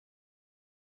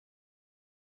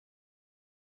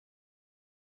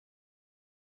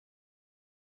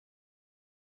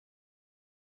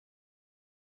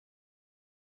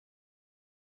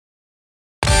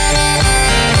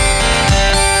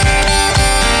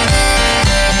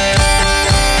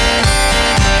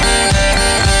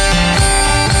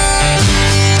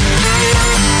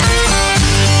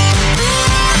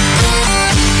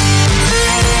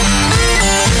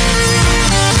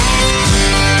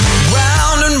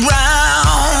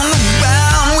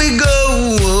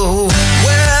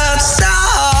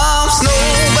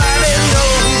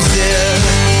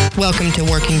Welcome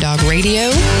to Working Dog Radio,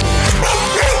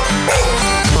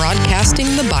 broadcasting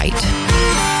the bite.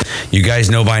 You guys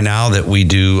know by now that we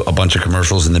do a bunch of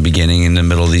commercials in the beginning and the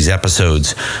middle of these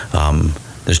episodes.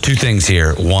 There's two things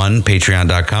here. One,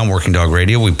 patreon.com, Working Dog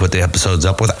Radio. We put the episodes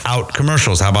up without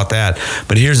commercials. How about that?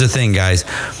 But here's the thing, guys.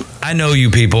 I know you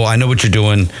people. I know what you're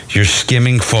doing. You're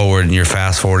skimming forward and you're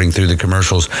fast forwarding through the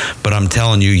commercials. But I'm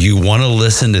telling you, you want to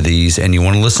listen to these and you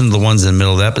want to listen to the ones in the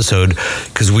middle of the episode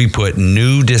because we put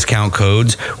new discount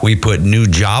codes. We put new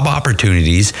job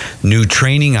opportunities, new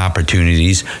training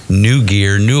opportunities, new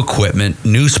gear, new equipment,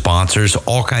 new sponsors,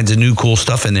 all kinds of new cool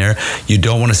stuff in there. You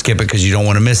don't want to skip it because you don't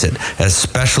want to miss it,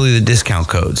 especially the discount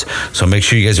codes. So make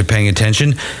sure you guys are paying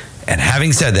attention. And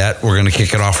having said that, we're going to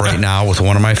kick it off right now with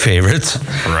one of my favorites.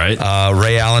 Right.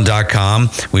 RayAllen.com.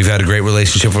 We've had a great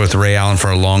relationship with Ray Allen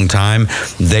for a long time.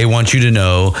 They want you to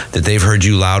know that they've heard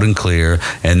you loud and clear,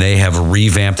 and they have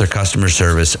revamped their customer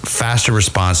service, faster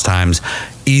response times,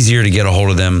 easier to get a hold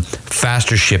of them,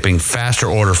 faster shipping, faster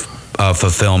order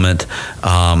fulfillment.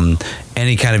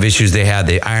 Any kind of issues they had,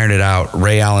 they ironed it out.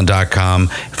 RayAllen.com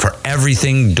for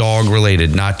everything dog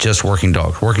related, not just working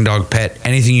dogs. Working dog, pet,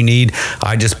 anything you need.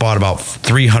 I just bought about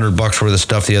 $300 worth of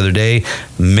stuff the other day.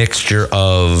 Mixture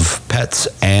of pets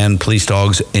and police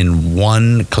dogs in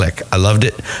one click. I loved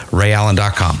it.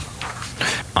 RayAllen.com.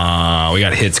 We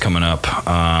got hits coming up.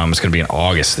 It's going to be in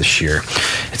August this year.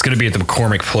 It's going to be at the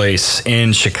McCormick Place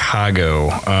in Chicago.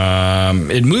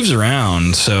 It moves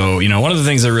around. So, one of the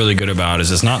things they're really good about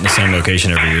is it's not in the same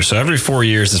location every year. So every 4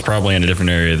 years, it's probably in a different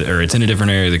area, or it's in a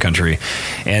different area of the country.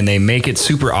 And they make it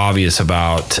super obvious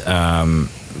about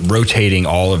rotating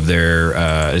all of their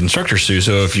instructors too.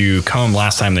 So if you come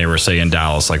last time they were, say, in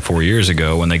Dallas like 4 years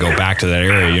ago, when they go back to that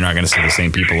area, you're not going to see the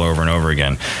same people over and over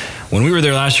again. When we were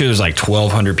there last year, there was like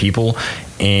 1,200 people,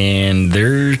 and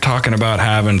they're talking about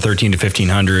having 1,300 to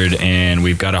 1,500, and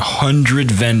we've got 100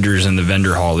 vendors in the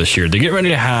vendor hall this year. They get ready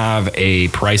to have a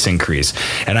price increase.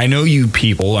 And I know you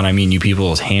people, and I mean you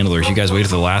people as handlers, you guys wait to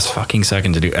the last fucking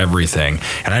second to do everything.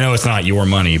 And I know it's not your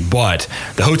money, but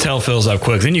the hotel fills up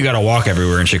quick. Then you got to walk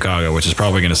everywhere in Chicago, which is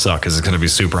probably going to suck because it's going to be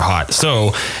super hot.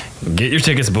 So get your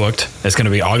tickets booked. It's going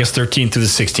to be August 13th through the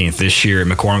 16th this year at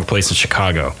McCormick Place in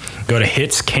Chicago. Go to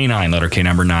hitsK9, letter K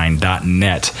number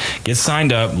 9.net. Get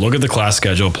signed up, look at the class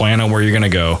schedule, plan on where you're going to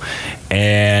go,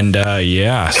 and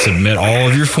submit all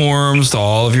of your forms to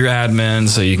all of your admins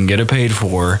so you can get it paid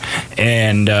for.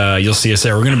 And you'll see us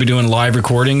there. We're going to be doing live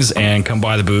recordings, and come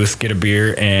by the booth, get a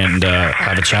beer, and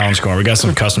have a challenge coin. We got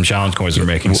some custom challenge coins we're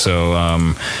making, so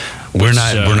we're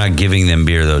not giving them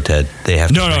beer though, Ted. They have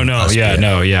to. No.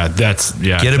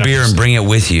 Get a beer and bring it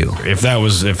with you. If that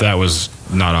was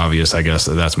not obvious, I guess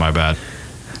that's my bad.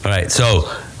 All right. So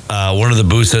one of the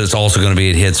booths that's also going to be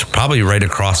at Hits, probably right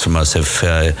across from us, if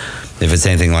it's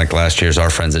anything like last year's, our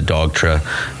friends at Dogtra.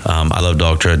 I love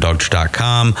Dogtra.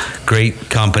 Dogtra.com. Great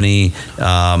company.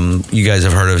 You guys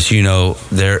have heard of us.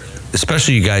 They're,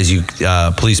 especially you guys,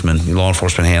 policemen, law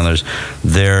enforcement handlers.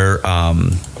 Their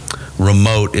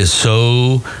remote is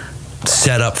so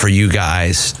set up for you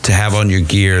guys to have on your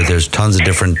gear. There's tons of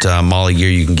different Molly gear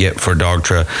you can get for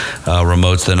Dogtra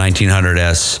remotes. The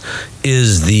 1900S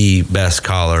is the best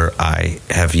collar I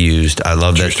have used. I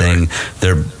love that thing.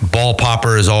 Their ball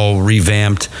popper is all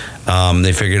revamped.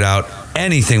 They figured out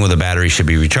anything with a battery should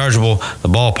be rechargeable. The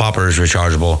ball popper is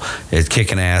rechargeable. It's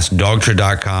kicking ass.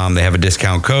 Dogtra.com. They have a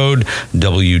discount code,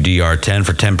 WDR10,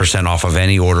 for 10% off of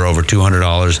any order over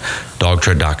 $200.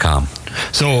 Dogtra.com.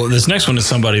 So this next one is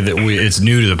somebody that it's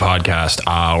new to the podcast,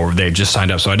 or they've just signed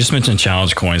up. So I just mentioned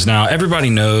challenge coins. Now everybody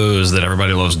knows that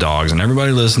everybody loves dogs, and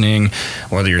everybody listening,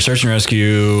 whether you're search and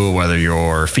rescue, whether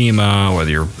you're FEMA, whether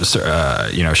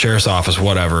you're sheriff's office,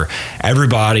 whatever,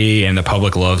 everybody in the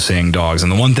public loves seeing dogs.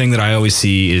 And the one thing that I always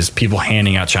see is people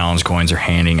handing out challenge coins or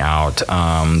handing out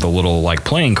the little like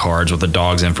playing cards with the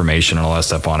dog's information and all that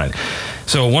stuff on it.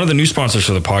 So one of the new sponsors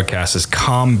for the podcast is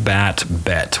Combat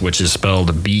Bet, which is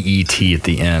spelled B-E-T at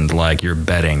the end, like you're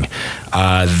betting.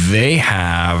 They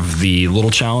have the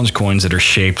little challenge coins that are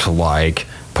shaped like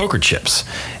poker chips.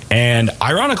 And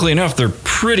ironically enough, they're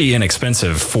pretty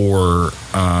inexpensive for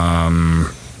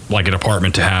like a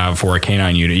department to have for a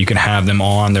canine unit. You can have them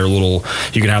on their little,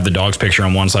 you can have the dog's picture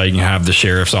on one side, you can have the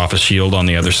sheriff's office shield on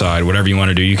the other side, whatever you want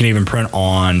to do. You can even print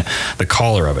on the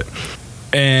collar of it.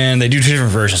 And they do two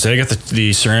different versions. They got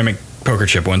the ceramic poker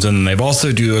chip ones, and they've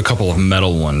also do a couple of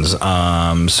metal ones.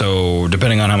 So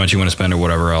depending on how much you want to spend or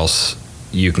whatever else,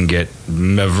 you can get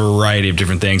a variety of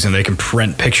different things, and they can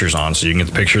print pictures on. So you can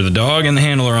get the picture of the dog and the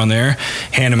handler on there,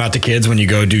 hand them out to kids when you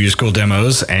go do your school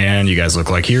demos, and you guys look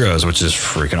like heroes, which is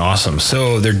freaking awesome.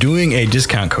 So they're doing a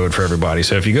discount code for everybody.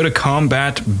 So if you go to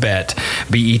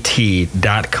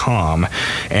combatbet.com,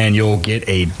 and you'll get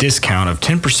a discount of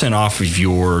 10% off of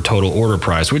your total order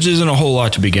price, which isn't a whole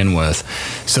lot to begin with.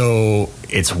 So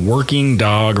it's Working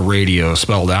Dog Radio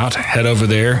spelled out. Head over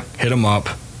there, hit them up,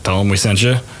 tell them we sent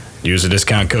you. Use a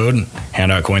discount code,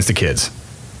 hand out coins to kids.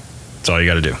 That's all you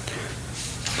got to do.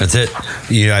 That's it.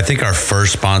 Yeah, I think our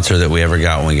first sponsor that we ever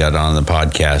got when we got on the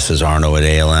podcast is Arno at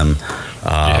ALM.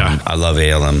 I love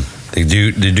ALM. The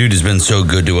dude has been so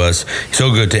good to us,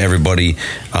 so good to everybody.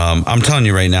 I'm telling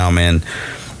you right now, man,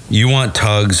 you want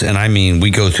tugs, and I mean,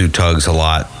 we go through tugs a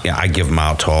lot. Yeah, I give them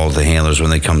out to all the handlers when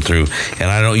they come through,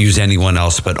 and I don't use anyone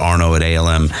else but Arno at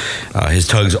ALM. His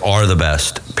tugs are the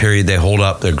best, period. They hold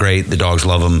up. They're great. The dogs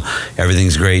love them.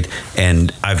 Everything's great.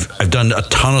 And I've done a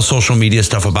ton of social media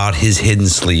stuff about his hidden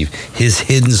sleeve. His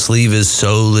hidden sleeve is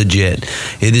so legit.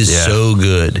 It is so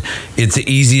good. It's the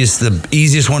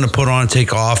easiest one to put on and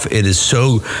take off. It is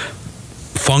so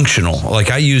functional. Like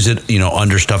I use it,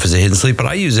 under stuff as a hidden sleeve, but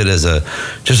I use it as a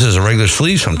regular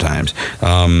sleeve sometimes.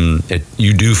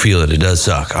 You do feel it. It does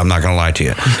suck. I'm not going to lie to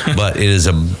you, but it is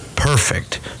a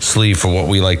perfect sleeve for what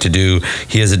we like to do.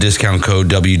 He has a discount code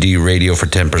WD Radio for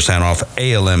 10% off.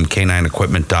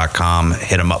 ALMK9equipment.com.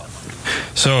 Hit him up.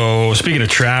 So, speaking of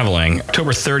traveling,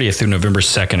 October 30th through November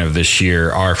 2nd of this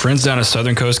year, our friends down at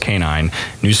Southern Coast Canine,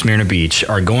 New Smyrna Beach,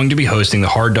 are going to be hosting the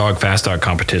Hard Dog Fast Dog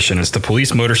competition. It's the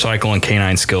Police Motorcycle and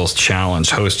Canine Skills Challenge,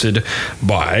 hosted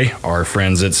by our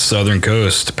friends at Southern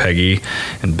Coast, Peggy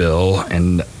and Bill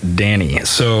and Danny.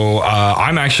 So,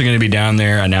 I'm actually going to be down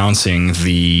there announcing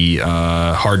the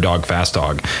Hard Dog Fast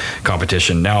Dog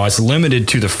competition. Now, it's limited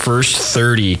to the first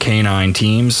 30 canine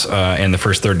teams and the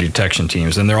first 30 detection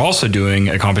teams, and they're also doing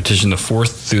a competition the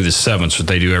 4th through the 7th, which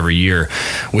they do every year,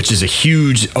 which is a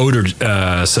huge odor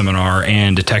seminar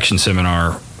and detection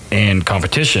seminar and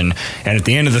competition. And at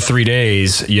the end of the 3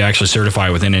 days, you actually certify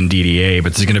with NNDDA,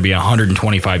 but there's going to be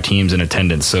 125 teams in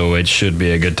attendance, so it should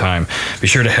be a good time. Be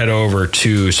sure to head over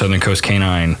to Southern Coast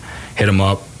Canine, hit them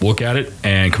up, look at it,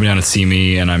 and come down and see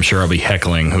me, and I'm sure I'll be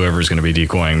heckling whoever's going to be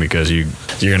decoying, because you're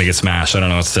going to get smashed. I don't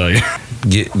know what to tell you.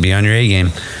 Be on your A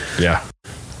game. Yeah.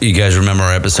 You guys remember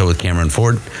our episode with Cameron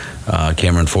Ford?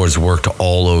 Cameron Ford's worked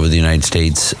all over the United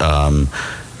States.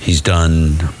 He's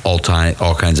done all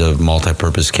kinds of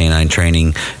multi-purpose canine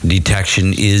training.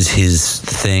 Detection is his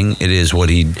thing. It is what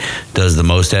he does the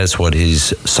most at. It's what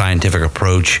his scientific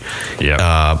approach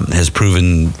has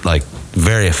proven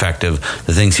very effective,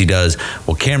 the things he does.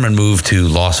 Well, Cameron moved to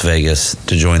Las Vegas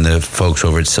to join the folks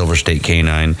over at Silver State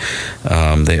Canine.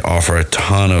 They offer a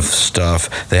ton of stuff.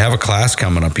 They have a class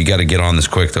coming up. You got to get on this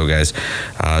quick, though, guys.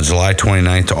 July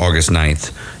 29th to August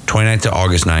 9th. 29th to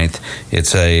August 9th.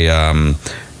 It's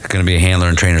going to be a handler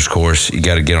and trainer's course. You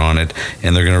got to get on it,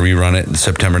 and they're going to rerun it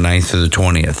September 9th through the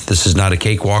 20th. This is not a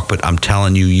cakewalk, but I'm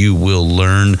telling you, you will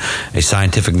learn a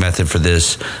scientific method for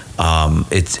this.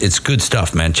 It's good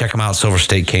stuff, man. Check them out,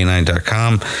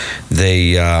 silverstatecanine.com.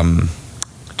 They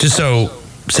just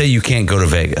say you can't go to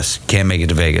Vegas, can't make it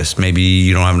to Vegas. Maybe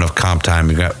you don't have enough comp time.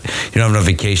 You don't have enough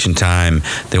vacation time.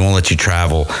 They won't let you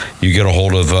travel. You get a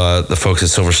hold of the folks at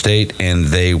Silver State, and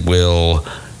they will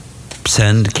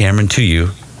send Cameron to you,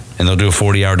 and they'll do a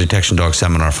 40-hour detection dog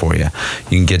seminar for you.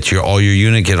 You can get all your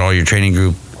unit, get all your training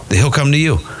group. He'll come to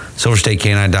you.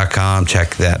 SilverStateCanine.com.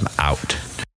 Check them out.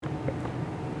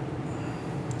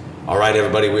 All right,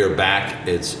 everybody, we are back.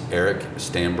 It's Eric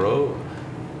Stambro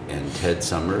and Ted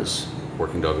Summers,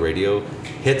 Working Dog Radio.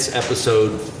 Hits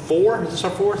episode 4. Is this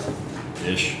our 4th?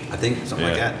 Ish. I think, something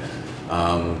like that.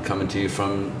 Coming to you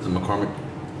from the McCormick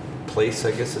Place,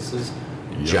 I guess this is.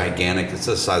 Yep. Gigantic. It's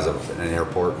the size of an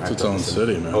airport. It's its own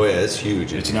city, man. Oh, yeah, it's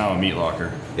huge. It's now a meat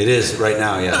locker. It is right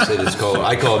now, yes. It is called,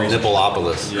 I call it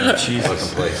Nippleopolis. Yeah, Jesus. Fucking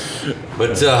place.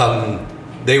 But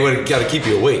they would got to keep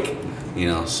you awake,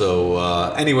 So,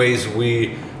 anyways,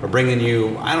 we are bringing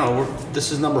you, I don't know,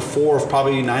 this is number 4 of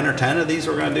probably 9 or 10 of these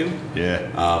we're going to do.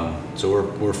 Yeah. So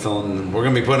we're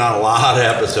going to be putting out a lot of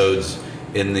episodes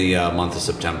in the month of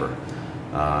September,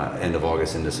 end of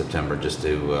August into September, just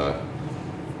to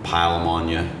pile them on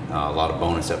you. A lot of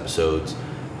bonus episodes.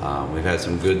 We've had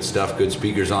some good stuff, good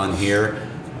speakers on here.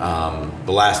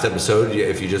 The last episode,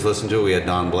 if you just listened to it, we had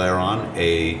Don Blair on,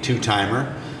 a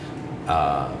 2-timer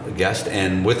guest.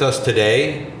 And with us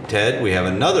today, Ted, we have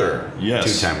another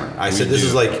 2-timer. I said this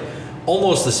is like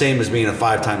almost the same as being a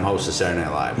 5-time host of Saturday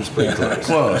Night Live. It's pretty close.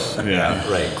 Close.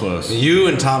 Yeah, right. Close. You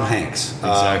and Tom Hanks.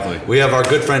 Exactly. We have our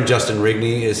good friend Justin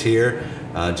Rigney is here.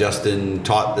 Justin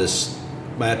taught this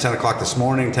at 10 o'clock this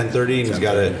morning, 10:30,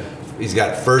 and he's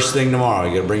got first thing tomorrow.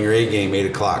 You got to bring your A game, 8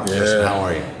 o'clock. Yeah. Justin, how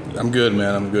are you? I'm good,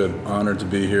 man. I'm good. Honored to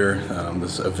be here.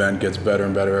 This event gets better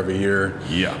and better every year.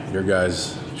 Yeah. Your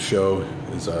guys' show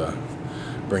is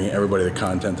bringing everybody the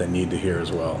content they need to hear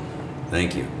as well.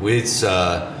 Thank you.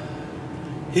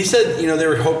 He said, they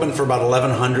were hoping for about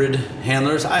 1,100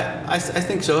 handlers. I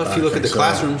think so. If you look at the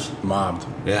classrooms, mobbed.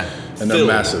 Yeah, and they're filled.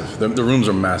 massive. The rooms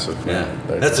are massive. Yeah,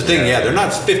 that's the thing. Yeah, they're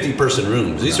not 50-person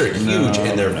rooms. These are huge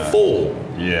and they're full.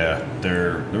 Yeah,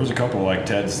 there was a couple like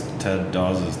Ted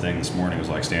Dawes' thing this morning was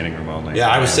like standing room only. Yeah,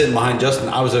 I was sitting behind Justin.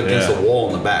 I was against the wall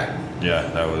in the back. Yeah,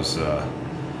 that was.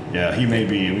 We may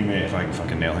if I can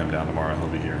fucking nail him down tomorrow, he'll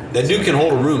be here. That dude can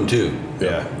hold a room too.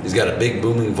 Yeah, he's got a big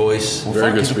booming voice. Well,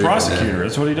 Very good he's a speaker. prosecutor.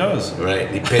 That's what he does. Right,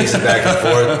 he paces back and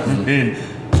forth. I mean,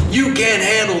 You can't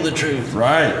handle the truth.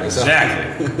 right?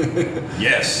 Exactly.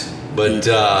 Yes. But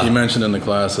He mentioned in the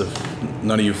class, if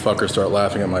none of you fuckers start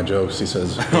laughing at my jokes, he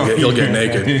says he'll get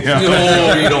naked.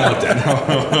 no, you don't want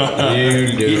that.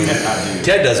 You do.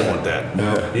 Ted doesn't want that.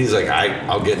 No. He's like,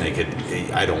 I'll get naked.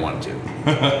 I don't want to.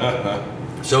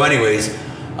 So, anyways,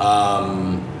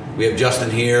 we have Justin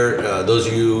here. Those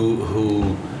of you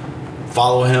who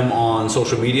follow him on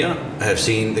social media have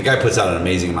seen the guy puts out an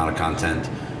amazing amount of content,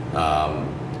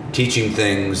 teaching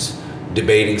things,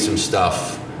 debating some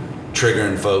stuff,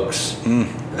 triggering folks.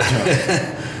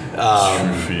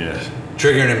 Yes.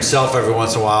 Triggering himself every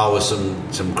once in a while with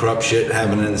some corrupt shit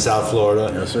happening in South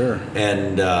Florida. Yes, sir.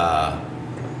 And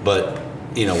but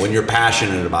when you're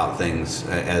passionate about things,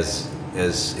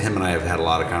 as him and I have had a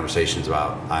lot of conversations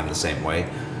about, I'm the same way.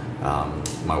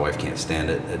 My wife can't stand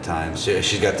it at times.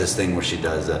 She's got this thing where she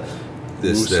does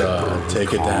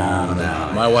take it down.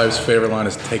 My wife's favorite line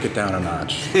is "Take it down a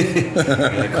notch."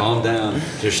 Yeah, calm down.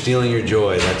 They're stealing your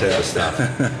joy, that type of stuff.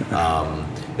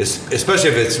 Especially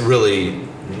if it's really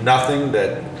nothing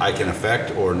that I can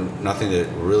affect or nothing that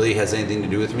really has anything to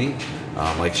do with me,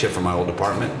 like shit from my old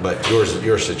department. But your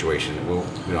situation, we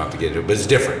don't have to get into it, but it's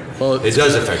different. Well, it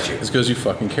does affect you. It's because you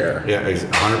fucking care. Yeah,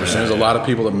 100%. There's a lot of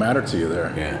people that matter to you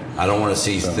there. Yeah, I don't want to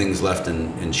see things left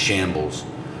in shambles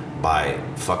by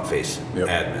fuckface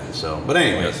admin. So, but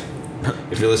anyways,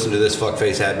 if you listen to this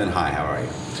fuckface admin, hi, how are you?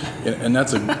 And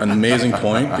that's an amazing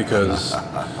point because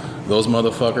those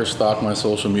motherfuckers stalk my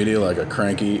social media like a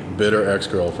cranky, bitter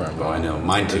ex-girlfriend. Oh, I know,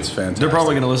 mine too. It's fantastic. They're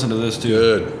probably going to listen to this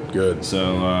too. Good.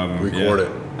 So Record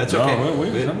it. That's okay.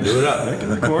 Do it up. They can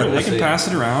record it. They can pass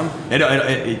it around.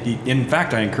 In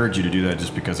fact, I encourage you to do that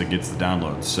just because it gets the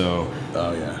downloads. So,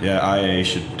 IA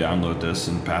should download this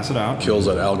and pass it out. Kills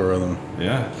that algorithm.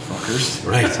 Yeah, fuckers.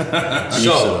 Right.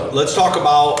 So let's talk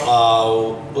about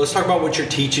what you're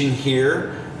teaching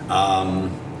here,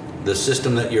 the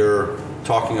system that you're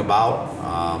talking about,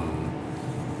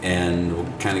 and we'll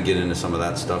kind of get into some of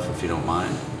that stuff if you don't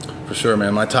mind. For sure,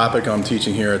 man. My topic I'm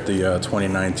teaching here at the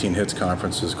 2019 HITS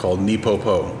conference is called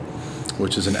NEPOPO,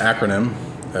 which is an acronym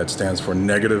that stands for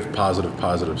negative, positive,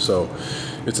 positive. So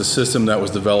it's a system that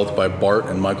was developed by Bart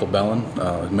and Michael Bellin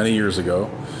many years ago,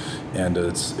 and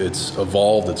it's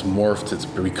evolved, it's morphed, it's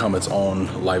become its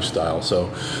own lifestyle. So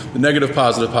the negative,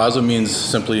 positive, positive means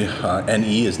simply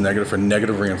NE is negative for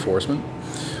negative reinforcement.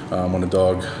 When a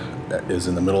dog is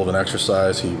in the middle of an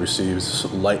exercise, he receives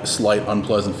slight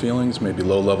unpleasant feelings, maybe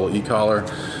low-level e-collar,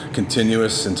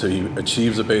 continuous until he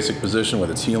achieves a basic position,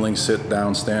 whether it's heeling, sit,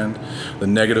 down, stand. The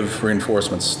negative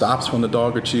reinforcement stops when the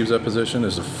dog achieves that position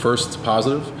is the first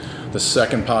positive. The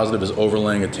second positive is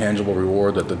overlaying a tangible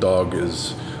reward that the dog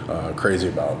is crazy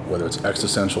about, whether it's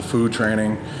existential food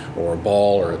training or a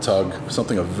ball or a tug,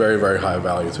 something of very, very high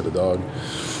value to the dog.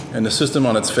 And the system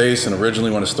on its face, and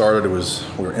originally when it started, we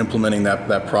were implementing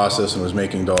that process and was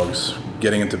making dogs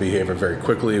getting into behavior very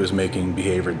quickly. It was making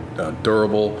behavior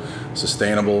durable,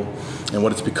 sustainable. And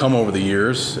what it's become over the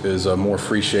years is more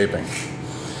free shaping,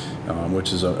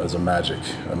 which is a magic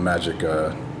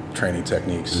training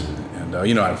techniques. Mm-hmm. And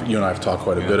you and I have talked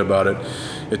quite a bit about it.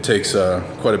 It takes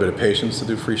quite a bit of patience to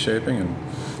do free shaping,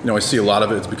 and I see a lot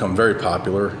of it's become very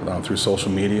popular through social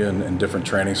media and different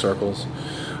training circles.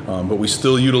 But we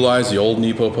still utilize the old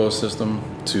NEPOPO system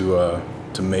to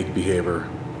make behavior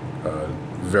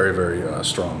very, very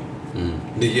strong.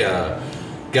 Mm. The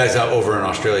guys out over in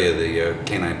Australia, the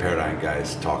Canine Paradigm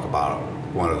guys, talk about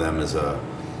one of them is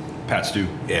Pat Stu.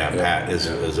 Yeah, Pat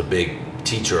is a big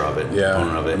teacher of it,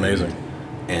 proponent of it. Amazing.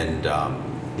 And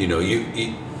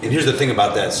and here's the thing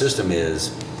about that system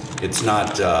is it's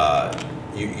not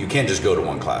you can't just go to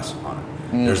one class on it.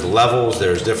 There's levels,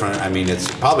 there's different, I mean, it's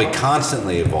probably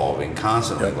constantly evolving,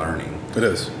 constantly learning. It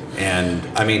is. And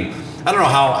I mean, I don't know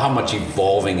how much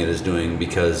evolving it is doing,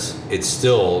 because it's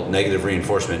still negative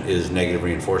reinforcement is negative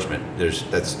reinforcement.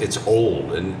 It's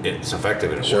old and it's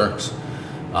effective and it works.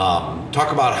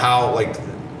 Talk about how, like,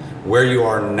 where you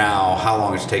are now, how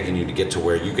long it's taken you to get to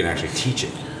where you can actually teach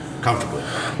it comfortably.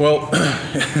 Well,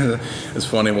 it's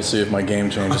funny. We'll see if my game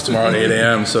changes tomorrow at 8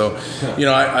 a.m. So,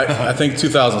 I think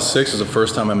 2006 was the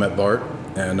first time I met Bart,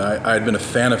 and I had been a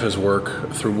fan of his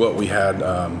work through what we had,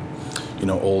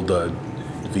 old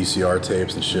VCR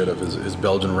tapes and shit of his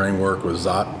Belgian ring work with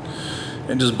Zot,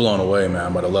 and just blown away,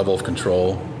 man, by the level of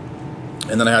control.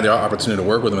 And then I had the opportunity to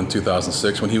work with him in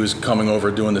 2006 when he was coming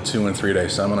over doing the 2 and 3 day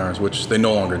seminars, which they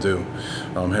no longer do.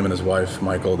 Him and his wife,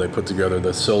 Michael, they put together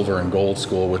the Silver and Gold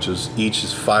School, which is each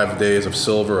is 5 days of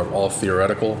silver of all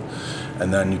theoretical.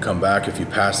 And then you come back, if you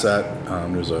pass that,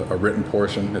 there's a written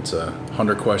portion. It's a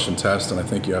 100-question test, and I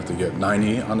think you have to get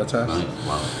 90 on the test.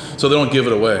 Wow. So they don't give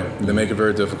it away. They make it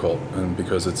very difficult, and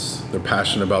because they're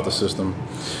passionate about the system.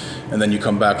 And then you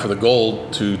come back for the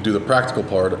gold to do the practical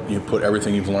part. You put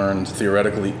everything you've learned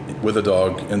theoretically with a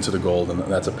dog into the gold, and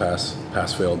that's a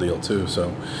pass-fail deal too.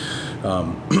 So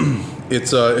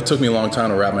it took me a long time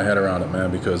to wrap my head around it,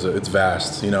 man, because it's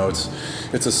vast.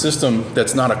 It's a system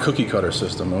that's not a cookie cutter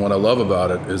system. And what I love about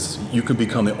it is you can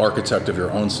become the architect of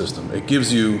your own system. It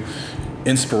gives you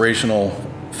inspirational,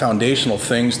 foundational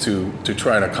things to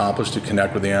try and accomplish, to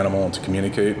connect with the animal and to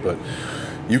communicate. But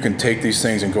you can take these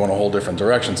things and go in a whole different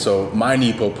direction. So my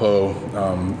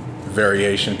NePoPo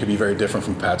variation could be very different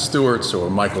from Pat Stewart's or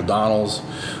Michael Donnell's,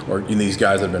 or these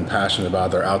guys that have been passionate about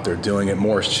it, they're out there doing it.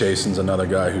 Morris Chasen's another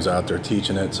guy who's out there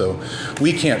teaching it. So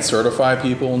we can't certify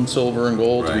people in silver and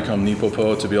gold to become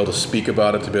NePoPo, to be able to speak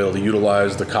about it, to be able to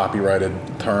utilize the copyrighted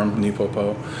term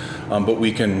NePoPo, but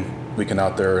we can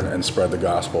out there and spread the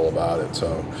gospel about it.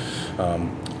 So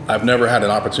I've never had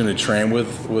an opportunity to train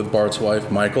with Bart's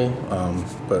wife, Michael,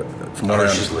 but from what I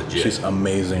understand, she's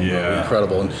amazing,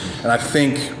 incredible. And I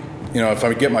think, if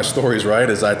I get my stories right,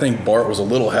 is I think Bart was a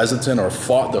little hesitant or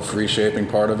fought the free shaping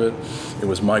part of it. It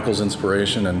was Michael's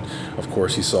inspiration, and of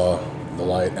course he saw the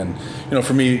light. And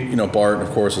for me, Bart and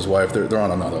of course his wife, they're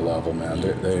on another level, man.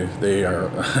 They are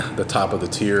the top of the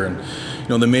tier. And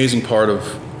the amazing part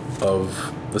of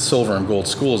the Silver and Gold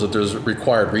School is that there's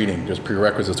required reading. There's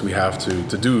prerequisites we have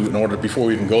to do in order before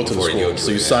we even go to the school.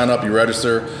 So you sign up, you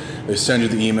register, they send you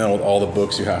the email with all the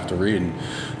books you have to read.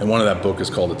 And one of that book is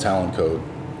called The Talent Code.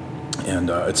 And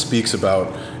it speaks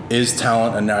about, is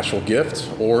talent a natural gift,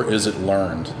 or is it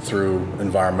learned through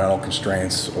environmental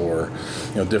constraints or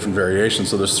different variations?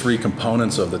 So there's 3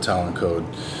 components of the Talent Code.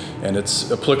 And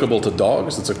it's applicable to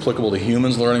dogs, it's applicable to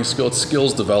humans learning skills, it's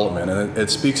skills development. And it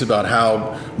speaks about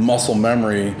how muscle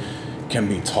memory can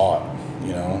be taught,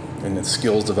 and its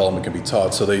skills development can be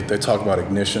taught. So they talk about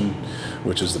ignition,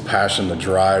 which is the passion, the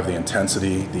drive, the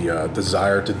intensity, the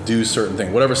desire to do certain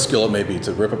things, whatever skill it may be,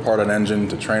 to rip apart an engine,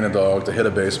 to train a dog, to hit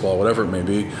a baseball, whatever it may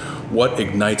be, what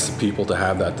ignites the people to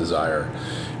have that desire.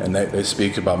 And they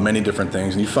speak about many different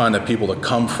things. And you find that people that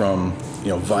come from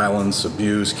violence,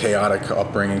 abuse, chaotic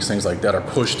upbringings, things like that, are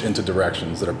pushed into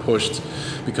directions that are pushed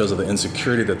because of the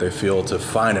insecurity that they feel to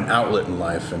find an outlet in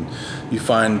life. And you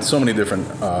find so many different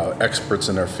experts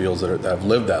in their fields that have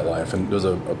lived that life. And there's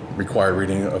a required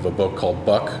reading of a book called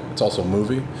Buck. It's also a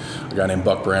movie. A guy named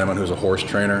Buck Brannaman, who's a horse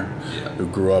trainer, who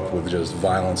grew up with just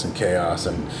violence and chaos,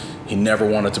 and he never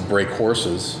wanted to break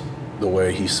horses the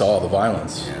way he saw the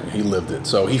violence. He lived it.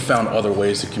 So he found other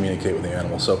ways to communicate with the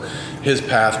animal. So his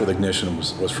path with ignition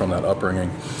was from that upbringing.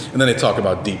 And then they talk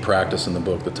about deep practice in the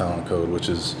book, The Talent Code, which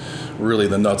is really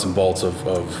the nuts and bolts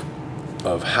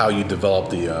of how you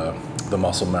develop the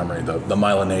muscle memory, the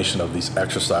myelination of these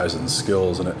exercises and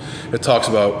skills. And it talks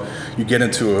about, you get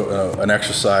into an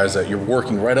exercise that you're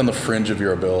working right on the fringe of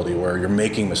your ability, where you're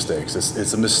making mistakes.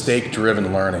 It's a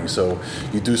mistake-driven learning. So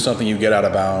you do something, you get out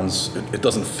of bounds, it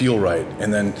doesn't feel right.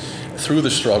 And then through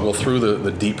the struggle, through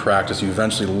the deep practice, you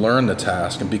eventually learn the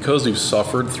task. And because you've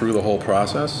suffered through the whole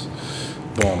process,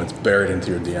 boom, it's buried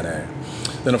into your DNA.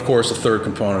 Then, of course, the third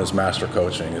component is master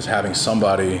coaching, is having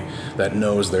somebody that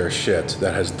knows their shit,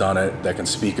 that has done it, that can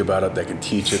speak about it, that can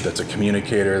teach it, that's a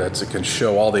communicator, that can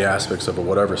show all the aspects of it,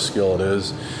 whatever skill it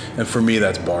is. And for me,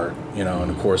 that's Bart, and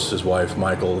of course his wife,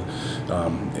 Michael.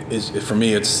 For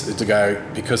me, it's a guy,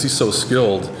 because he's so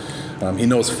skilled, he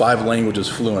knows 5 languages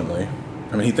fluently.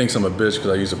 I mean, he thinks I'm a bitch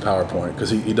because I use a PowerPoint, because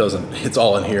he doesn't, it's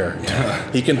all in here.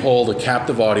 He can hold a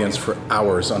captive audience for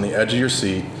hours on the edge of your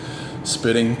seat,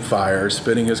 spitting fire,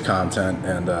 spitting his content,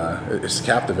 and it's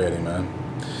captivating, man.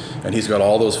 And he's got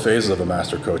all those phases of a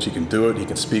master coach. He can do it, he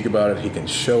can speak about it, he can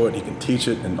show it, he can teach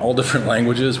it in all different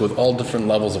languages with all different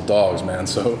levels of dogs, man.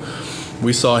 So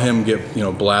we saw him get,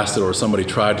 blasted, or somebody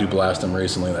tried to blast him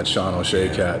recently, that Sean O'Shea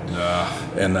cat.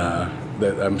 And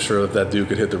I'm sure if that dude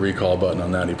could hit the recall button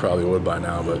on that, he probably would by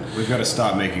now. But we've got to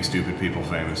stop making stupid people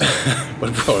famous.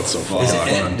 But bro, it's so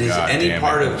fun. Does any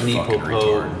part of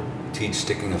NePoPo teach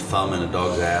sticking a thumb in a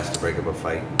dog's ass to break up a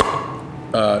fight?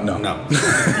 No.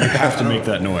 You have to make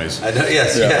that noise.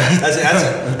 Yes.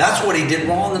 That's what he did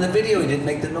wrong in the video. He didn't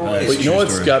make the noise. But you know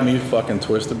what's got me fucking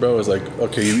twisted, bro? Is like,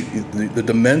 okay, the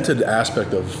demented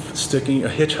aspect of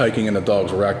hitchhiking in a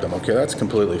dog's rectum. Okay, that's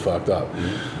completely fucked up.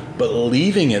 Mm-hmm. But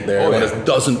leaving it there when it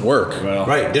doesn't work. Well,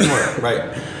 right, didn't work.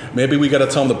 Right. Maybe we got to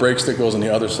tell them the brake stick goes on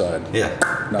the other side. Yeah.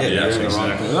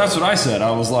 Exactly. That's what I said. I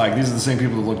was like, these are the same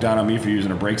people that look down on me for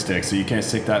using a brake stick, so you can't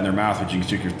stick that in their mouth, but you can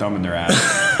stick your thumb in their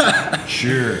ass.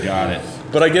 Sure, got it.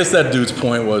 But I guess that dude's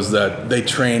point was that they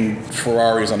train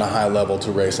Ferraris on a high level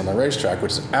to race on the racetrack,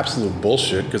 which is absolute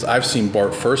bullshit, because I've seen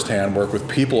Bart firsthand work with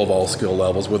people of all skill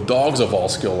levels, with dogs of all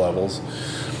skill levels,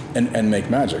 and make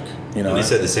magic. And he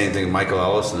said the same thing to Michael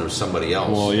Ellis, and there was somebody else.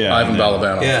 Well, yeah, Ivan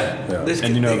Balabanov. Yeah.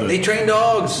 And they train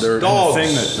dogs.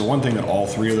 The one thing that all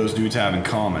three of those dudes have in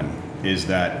common is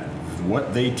that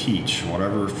what they teach,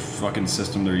 whatever fucking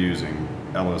system they're using,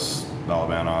 Ellis,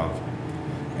 Balabanov,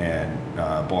 and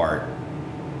Bart,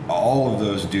 all of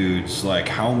those dudes, like,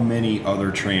 how many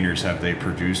other trainers have they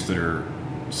produced that are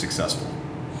successful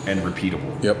and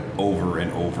repeatable? Yep. Over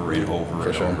and over and over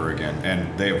and over again.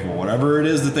 And they, whatever it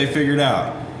is that they figured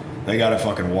out, they got it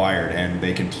fucking wired, and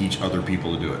they can teach other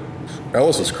people to do it.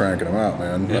 Ellis is cranking him out,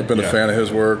 man. I've been a fan of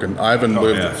his work, and Ivan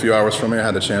lived a few hours from me. I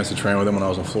had the chance to train with him when I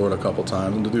was in Florida a couple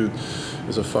times, and the dude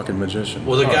is a fucking magician.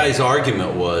 Well, the guy's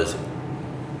argument was,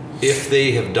 if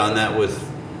they have done that with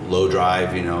low drive,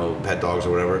 pet dogs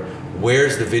or whatever,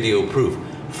 where's the video proof?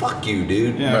 Fuck you,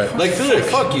 dude. Yeah, right. Like, Phil,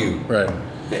 fuck you. Right.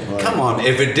 Come on.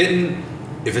 If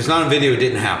it's not on video, it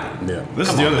didn't happen. Yeah. This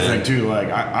is the other thing too.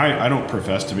 Like, I don't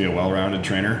profess to be a well-rounded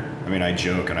trainer. I mean, I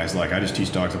joke and I just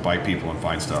teach dogs to bite people and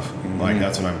find stuff. Mm-hmm. Like,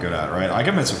 that's what I'm good at, right? Like,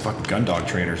 I've met some fucking gun dog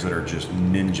trainers that are just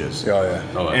ninjas.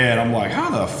 Oh yeah. And I'm like, how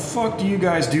the fuck do you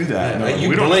guys do that? Yeah,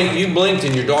 you blinked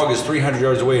and your dog is 300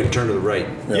 yards away and turned to the right.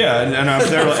 Yeah,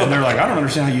 and they're like, I don't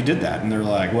understand how you did that. And they're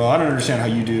like, well, I don't understand how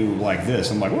you do like this.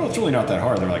 I'm like, well, it's really not that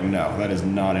hard. They're like, no, that is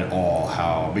not at all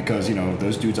how, because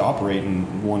those dudes operate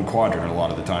in one quadrant a lot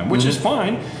of the time, which is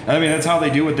fine. I mean, that's how they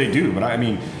do what they do. But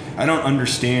I don't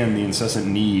understand the incessant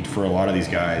need for a lot of these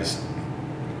guys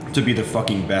to be the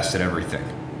fucking best at everything.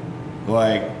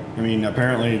 Like,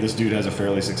 apparently this dude has a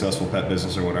fairly successful pet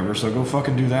business or whatever, so go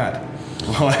fucking do that.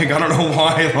 Like, I don't know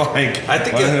why, like... I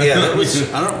think, that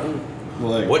was... I don't know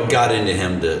what got into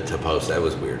him to post. That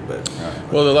was weird, but...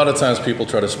 Well, a lot of times people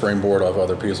try to springboard off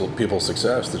other people's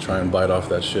success to try and bite off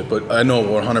that shit. But I know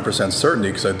 100% certainty,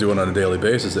 because I do it on a daily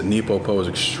basis, that NePoPo is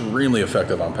extremely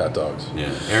effective on pet dogs.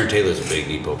 Yeah, Aaron Taylor's a big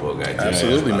NePoPo guy too.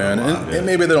 Absolutely, man. And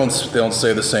maybe they don't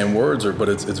say the same words, but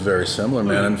it's very similar,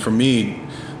 man. And for me,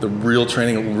 the real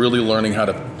training, really learning how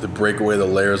to break away the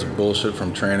layers of bullshit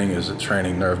from training, is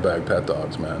training nerve bag pet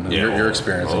dogs, man. And you're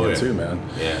experiencing it too, man.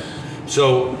 Yeah.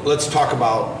 So let's talk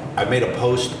about, I made a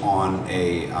post on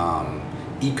a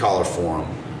e-collar forum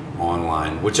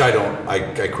online, which I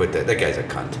quit that. That guy's a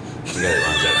cunt. The guy that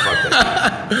runs that, fuck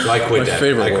that guy. So I quit that. My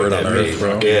favorite word on earth,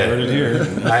 bro. Yeah. Heard it here.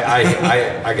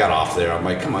 I got off there. I'm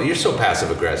like, come on, you're so passive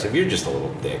aggressive. You're just a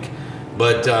little dick.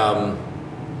 But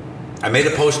I made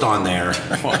a post on there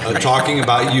talking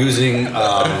about using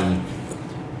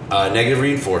negative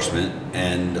reinforcement,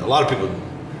 and a lot of people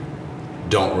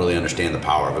don't really understand the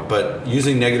power of it, but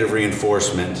using negative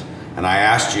reinforcement, and I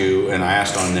asked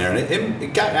on there, and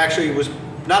it was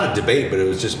not a debate, but it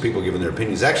was just people giving their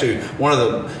opinions. Actually, one of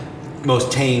the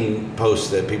most tame posts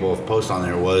that people have posted on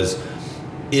there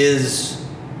is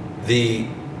the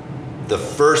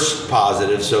first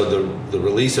positive, so the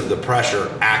release of the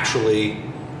pressure actually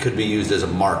could be used as a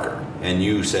marker, and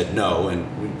you said no, and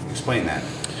explain that.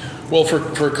 Well,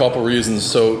 for a couple reasons.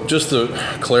 So just to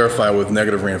clarify with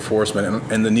negative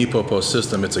reinforcement, in the NePoPo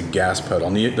system, it's a gas pedal.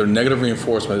 Their negative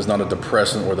reinforcement is not a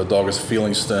depressant where the dog is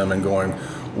feeling stim and going,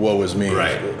 woe is me.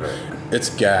 Right. It's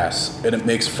gas, and it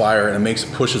makes fire, and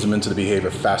it pushes them into the behavior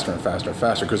faster and faster and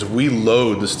faster. Because if we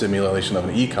load the stimulation of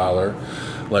an e-collar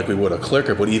like we would a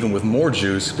clicker, but even with more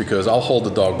juice, because I'll hold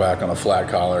the dog back on a flat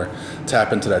collar,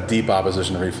 tap into that deep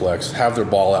opposition reflex, have their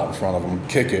ball out in front of them,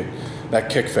 kick it. That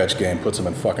kick fetch game puts them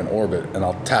in fucking orbit, and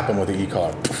I'll tap them with the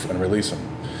e-collar and release them.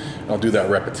 I'll do that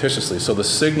repetitiously. So the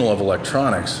signal of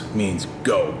electronics means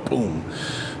go, boom.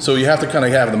 So you have to kind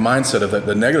of have the mindset of that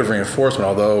the negative reinforcement,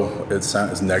 although it's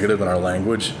negative in our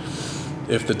language,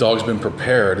 if the dog's been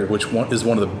prepared, which is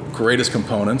one of the greatest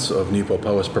components of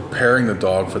NePoPo, is preparing the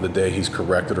dog for the day he's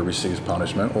corrected or receives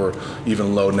punishment, or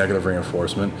even low negative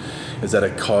reinforcement, is that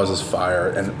it causes fire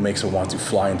and it makes it want to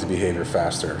fly into behavior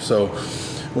faster. So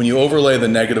when you overlay the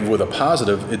negative with a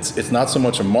positive, it's not so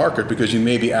much a marker, because you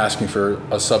may be asking for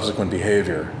a subsequent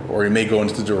behavior, or you may go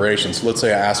into the duration. So let's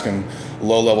say I ask him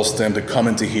low-level stim to come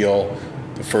into heel,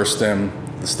 the first stim,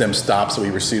 the stim stops so he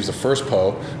receives the first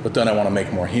PO, but then I want to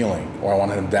make more healing, or I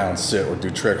want him down, sit, or do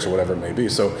tricks, or whatever it may be.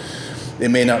 So it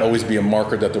may not always be a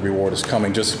marker that the reward is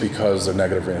coming just because the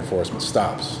negative reinforcement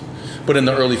stops. But in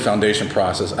the early foundation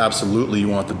process, absolutely you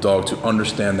want the dog to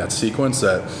understand that sequence,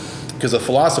 because the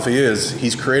philosophy is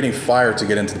he's creating fire to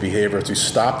get into the behavior, to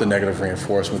stop the negative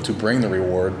reinforcement, to bring the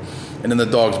reward. And in the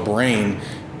dog's brain,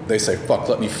 they say, fuck,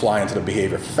 let me fly into the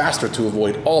behavior faster to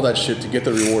avoid all that shit to get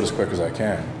the reward as quick as I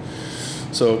can.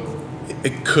 So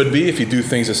it could be if you do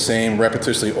things the same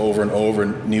repetitiously over and over,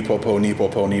 NePoPo,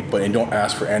 and you don't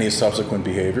ask for any subsequent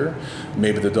behavior,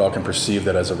 maybe the dog can perceive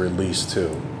that as a release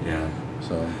too. Yeah.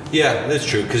 So. Yeah, that's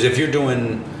true. Because if you're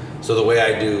doing, so the way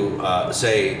I do,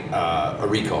 say a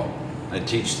recall,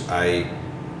 I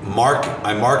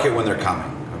mark it when they're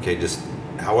coming. Okay, just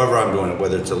however I'm doing it,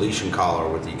 whether it's a leash and collar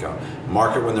or with eco,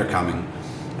 mark it when they're coming,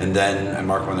 and then I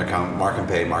mark when they're coming, mark and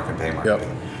pay, mark and pay, mark and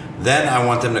pay. Then I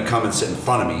want them to come and sit in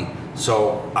front of me.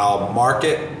 So I'll mark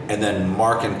it and then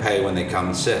mark and pay when they come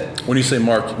and sit. When you say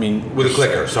mark, you mean? With a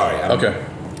clicker, sorry. Okay.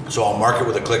 So I'll mark it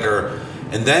with a clicker,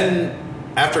 and then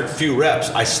after a few reps,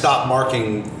 I stop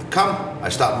marking come. I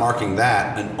stop marking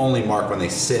that and only mark when they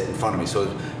sit in front of me.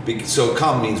 So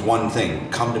come means one thing,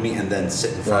 come to me and then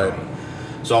sit in front of me.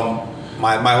 So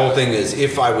my whole thing is,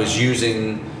 if I was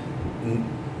using,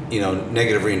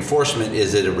 negative reinforcement,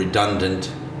 is it a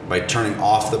redundant by turning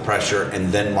off the pressure and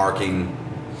then marking?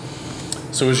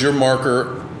 So is your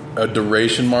marker a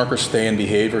duration marker, stay in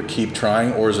behavior, keep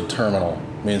trying, or is it terminal?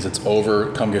 Means it's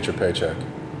over, come get your paycheck?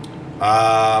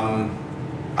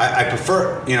 I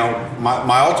prefer,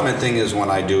 my ultimate thing is when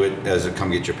I do it as a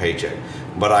come get your paycheck.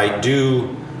 But I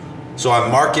do, so I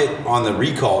mark it on the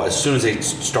recall as soon as they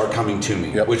start coming to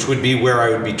me, which would be where I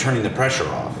would be turning the pressure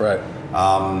off. Right.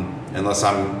 Unless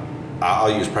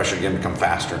I'll use pressure again, become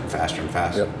faster and faster and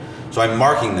faster. Yep. So I'm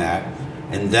marking that,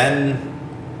 and then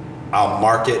I'll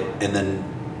mark it, and then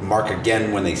mark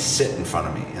again when they sit in front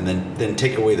of me, and then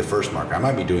take away the first marker. I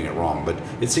might be doing it wrong, but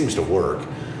it seems to work.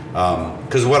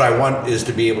 Because what I want is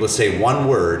to be able to say one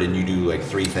word, and you do like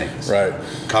three things. Right.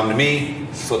 Come to me,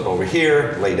 flip over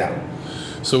here, lay down.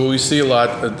 So what we see a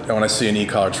lot, when I see an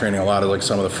e-collar training, a lot of like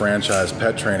some of the franchise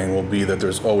pet training will be that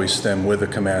there's always stim with a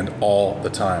command all the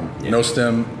time. Yeah. No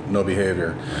stim, no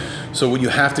behavior. So what you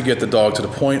have to get the dog to the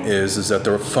point is that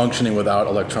they're functioning without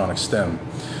electronic stim.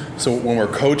 So when we're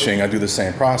coaching, I do the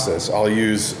same process. I'll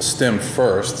use stim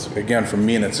first. Again, for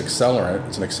me, and it's an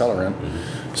accelerant.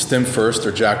 Mm-hmm. Stim first,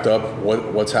 they're jacked up.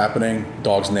 What's happening?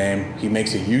 Dog's name. He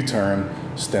makes a U-turn,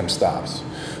 stim stops.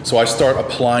 So I start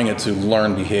applying it to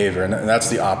learn behavior, and that's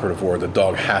the operative word. The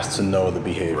dog has to know the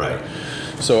behavior. Right.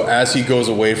 So as he goes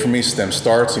away from me, stim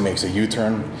starts, he makes a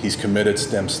U-turn, he's committed,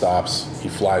 stim stops, he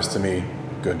flies to me,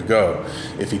 good to go.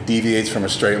 If he deviates from a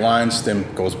straight line,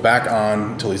 stim goes back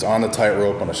on until he's on the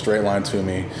tightrope on a straight line to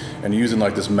me, and using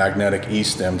like this magnetic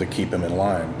E-stim to keep him in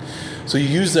line. So you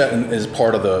use that as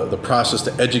part of the process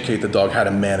to educate the dog how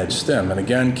to manage stim. And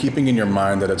again, keeping in your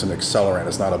mind that it's an accelerant.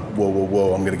 It's not a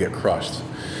whoa, I'm going to get crushed.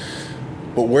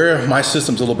 But where my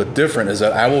system's a little bit different is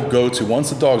that I will go to,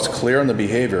 once the dog's clear on the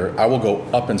behavior, I will go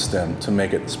up in stim to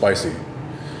make it spicy.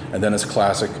 And then it's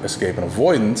classic escape and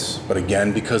avoidance. But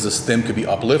again, because the stim could be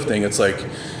uplifting, it's like,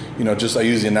 just I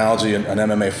use the analogy, an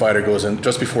MMA fighter goes in,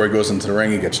 just before he goes into the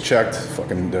ring, he gets checked,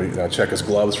 check his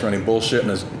gloves for any bullshit,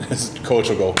 and his coach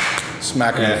will go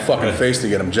smack him in the fucking face to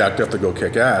get him jacked up to go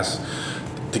kick ass,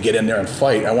 to get in there and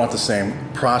fight. I want the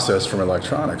same process from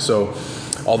electronics. So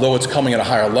although it's coming at a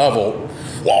higher level,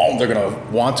 they're going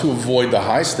to want to avoid the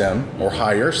high stim or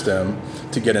higher stim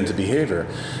to get into behavior.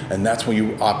 And that's when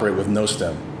you operate with no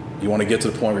stim. You want to get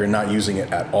to the point where you're not using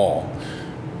it at all.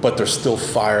 But there's still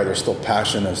fire, there's still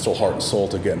passion, there's still heart and soul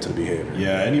to get into the behavior.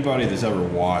 Yeah, anybody that's ever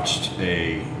watched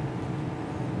a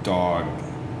dog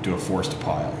do a force to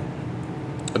pile.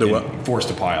 Do what? Force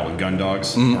to pile with gun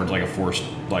dogs, or like a forced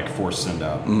send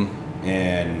out. Mm-hmm.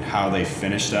 And how they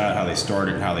finish that, how they start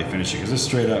it, and how they finish it, because it's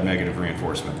straight up negative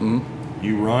reinforcement. Mm-hmm.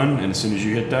 You run, and as soon as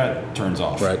you hit that, it turns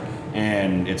off. Right.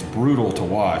 And it's brutal to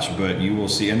watch, but you will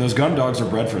see. And those gun dogs are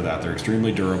bred for that. They're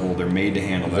extremely durable. They're made to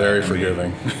handle that. Very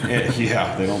forgiving.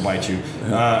 Yeah, they don't bite you.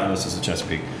 Unless it's a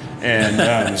Chesapeake.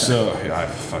 And so I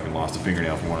fucking lost a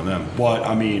fingernail from one of them. But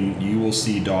I mean, you will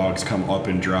see dogs come up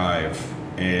and drive,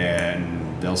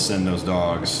 and they'll send those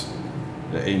dogs.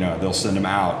 They'll send them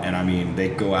out, and I mean, they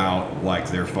go out like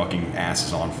their fucking ass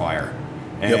is on fire.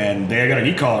 And they got an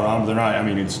e-collar on, but they're not. I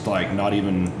mean, it's like not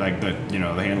even like the the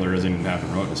handler doesn't even have the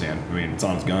remote in his hand. I mean, it's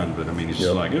on his gun, but I mean, he's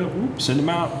just like, send them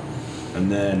out,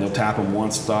 and then they'll tap them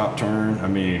once, stop, turn. I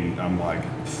mean, I'm like,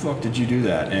 fuck, did you do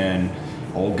that? And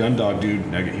old gun dog dude,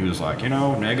 he was like,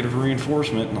 negative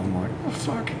reinforcement, and I'm like, oh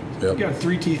fuck, you got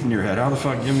 3 teeth in your head. How the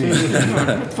fuck? I mean,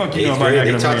 what the fuck you know about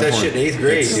negative reinforcement? They taught that shit in 8th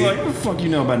grade. It's like, what the fuck you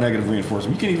know about negative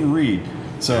reinforcement? You can't even read.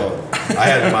 So I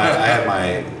had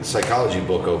my psychology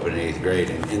book open in 8th grade,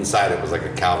 and inside it was like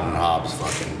a Calvin and Hobbes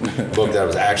fucking book that I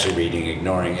was actually reading,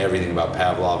 ignoring everything about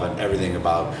Pavlov and everything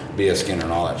about B.S. Skinner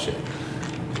and all that shit.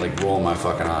 Like rolling my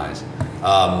fucking eyes.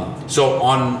 So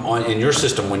on in your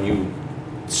system, when you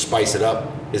spice it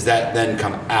up, is that then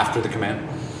come after the command?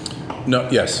 No.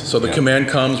 Yes. So the command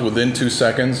comes within 2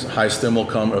 seconds. High stim will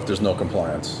come if there's no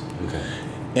compliance. Okay.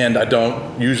 And I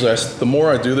don't usually, the more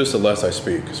I do this, the less I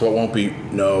speak. So it won't be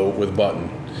no with button.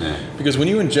 Yeah. Because when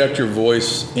you inject your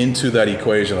voice into that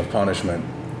equation of punishment,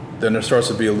 then there starts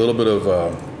to be a little bit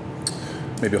of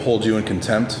maybe hold you in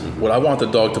contempt. Mm-hmm. What I want the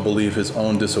dog to believe, his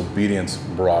own disobedience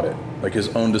brought it. Like his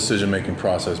own decision-making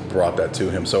process brought that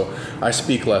to him. So I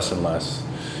speak less and less.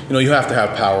 You have to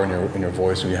have power in your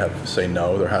voice when you have to say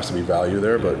no. There has to be value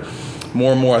there, but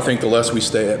more and more, I think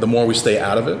the more we stay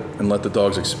out of it and let the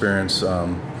dogs experience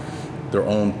their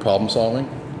own problem solving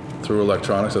through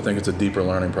electronics. I think it's a deeper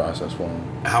learning process for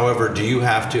them. However, do you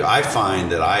have to? I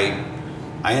find that I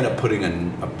end up putting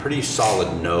a pretty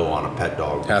solid no on a pet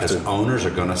dog because owners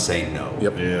are going to say no.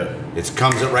 Yep. Yeah. It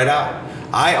comes right out.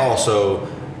 I also,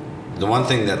 the one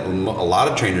thing that a lot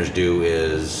of trainers do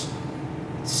is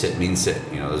sit means sit.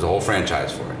 There's a whole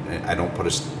franchise for it. I don't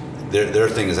put their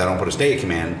thing is I don't put a stay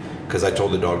command because I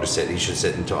told the dog to sit. He should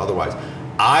sit until otherwise.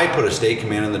 I put a stay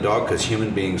command on the dog because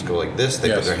human beings go like this.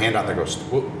 They put their hand out, they go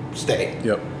stay.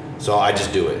 Yep. So I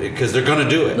just do it because they're going to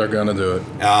do it. They're going to do it.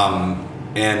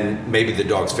 And maybe the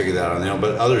dogs figure that out on their own,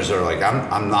 but others are like,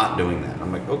 I'm not doing that.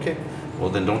 I'm like, okay, well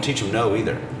then don't teach them no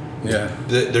either. Yeah.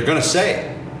 They're going to say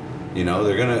it.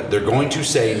 They're going to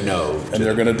say no. And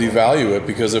they're going to devalue it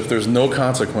because if there's no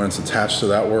consequence attached to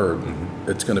that word,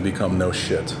 it's going to become no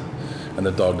shit. And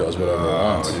the dog does whatever it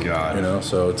wants. Oh, God.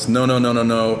 So it's no.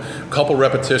 A couple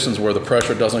repetitions where the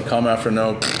pressure doesn't come after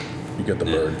no, you get the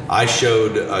bird. I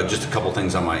showed just a couple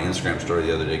things on my Instagram story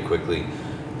the other day quickly,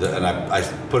 and I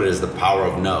put it as the power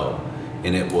of no,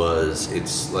 and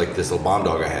it's like this little bomb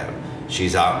dog I have.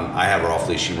 She's out, and I have her off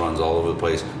leash. She runs all over the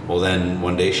place. Well, then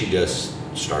one day she just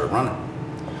started running,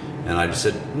 and I just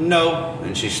said no,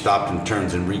 and she stopped and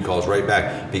turns and recalls right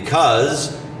back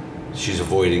because she's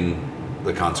avoiding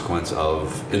the consequence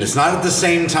of, and it's not at the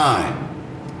same time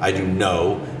I do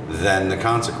no, then the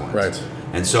consequence. Right.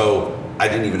 And so I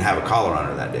didn't even have a collar on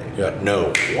her that day. Yeah. But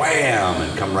no, wham,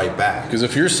 and come right back. Because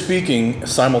if you're speaking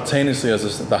simultaneously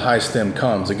as the high stem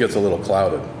comes, it gets a little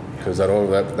clouded because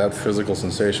that physical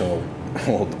sensation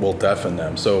will deafen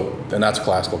them. So, and that's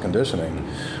classical conditioning.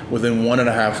 Within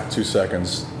 1.5 2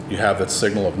 seconds, you have that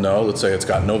signal of no. Let's say it's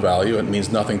got no value. It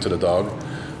means nothing to the dog.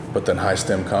 But then high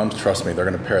stem comes, trust me, they're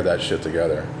going to pair that shit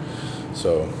together.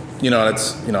 So,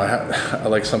 I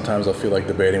like sometimes I'll feel like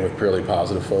debating with purely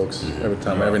positive folks.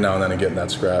 Mm-hmm. Every now and then I get in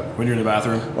that scrap. When you're in the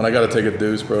bathroom? When I got to take a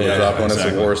deuce, bro, drop one, it's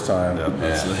the worst time.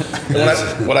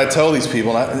 Yeah. What I tell these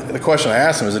people, the question I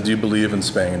ask them is, do you believe in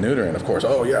spaying and neutering? Of course,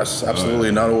 oh yes,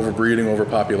 absolutely, not overbreeding,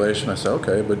 overpopulation. I say,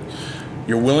 okay, but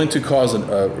you're willing to cause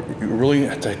you're willing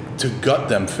to gut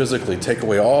them physically, take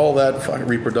away all that fucking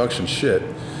reproduction shit,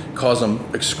 cause them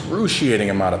excruciating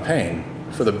amount of pain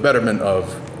for the betterment of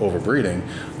overbreeding,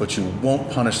 but you won't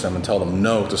punish them and tell them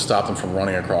no to stop them from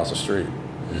running across the street.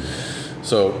 Mm-hmm.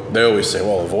 So they always say,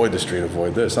 well, avoid the street,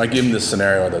 avoid this. And I give them this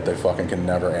scenario that they fucking can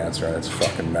never answer, and it's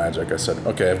fucking magic. I said,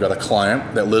 okay, I've got a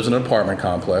client that lives in an apartment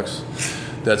complex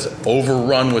that's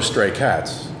overrun with stray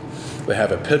cats. They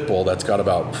have a pit bull that's got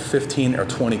about 15 or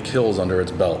 20 kills under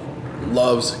its belt.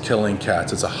 Loves killing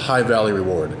cats. It's a high value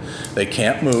reward. They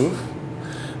can't move.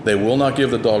 They will not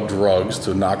give the dog drugs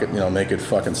to knock it, make it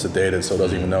fucking sedated so it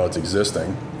doesn't even know it's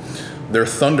existing. Their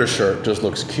thunder shirt just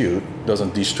looks cute,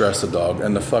 doesn't de-stress the dog,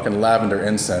 and the fucking lavender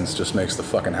incense just makes the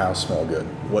fucking house smell good.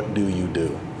 What do you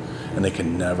do? And they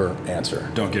can never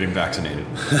answer. Don't get him vaccinated.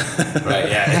 Right,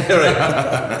 yeah.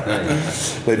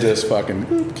 Right. They just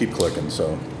fucking keep clicking,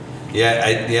 so.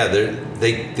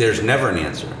 There's never an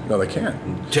answer. No, they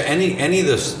can't. To any of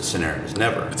those scenarios,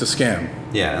 never. It's a scam.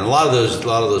 Yeah, and a lot of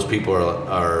those people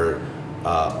are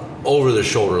over the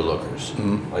shoulder lookers,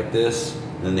 like this,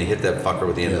 and then they hit that fucker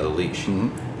with the end of the leash.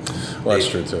 Well, that's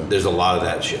true too. There's a lot of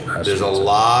that shit. That's There's a true, too.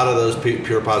 lot of those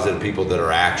pure positive people that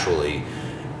are actually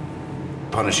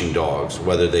punishing dogs,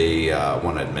 whether they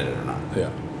want to admit it or not. Yeah.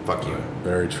 Fuck you.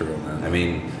 Very true, man. I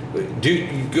mean, do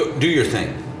your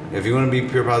thing. If you want to be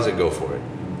pure positive, go for it.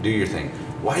 Do your thing.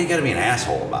 Why you got to be an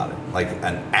asshole about it? Like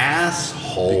an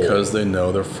asshole. Because they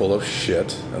know they're full of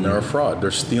shit and they're a fraud.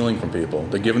 They're stealing from people.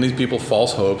 They're giving these people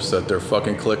false hopes that their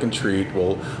fucking click and treat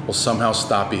will somehow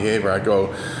stop behavior. I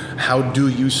go, how do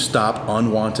you stop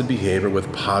unwanted behavior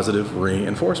with positive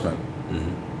reinforcement?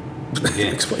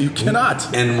 You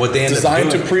cannot. And what they end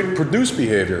designed up doing, to produce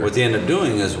behavior. What they end up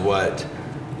doing is what,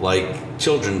 like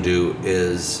children do,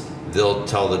 is they'll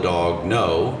tell the dog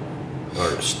no,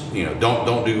 or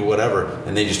don't do whatever,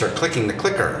 and they just start clicking the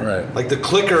clicker. Right. Like the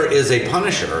clicker is a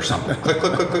punisher or something. Click,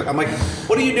 click, click, click. I'm like,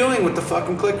 what are you doing with the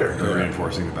fucking clicker? They're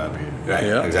reinforcing the bad behavior. Right.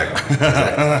 Yeah. Exactly.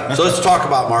 So let's talk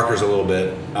about markers a little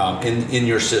bit in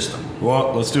your system.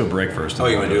 Well, let's do a break first. Oh,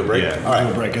 you want to do a break? Yeah, All right.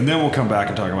 do a break, and then we'll come back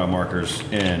and talk about markers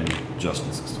in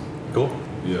Justin's system. Cool.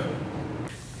 Yeah.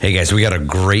 Hey guys, we got a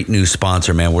great new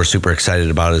sponsor, man. We're super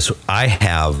excited about it. I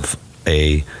have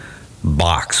a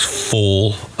box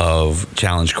full of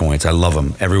challenge coins. I love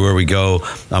them. Everywhere we go,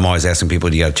 I'm always asking people,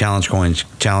 do you got a challenge coin?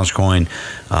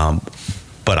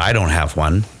 But I don't have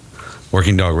one.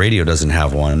 Working Dog Radio doesn't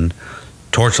have one.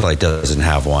 Torchlight doesn't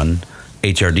have one.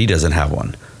 HRD doesn't have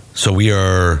one. So we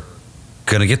are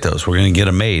going to get those. We're going to get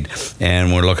them made.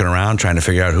 And we're looking around trying to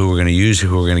figure out who we're going to use,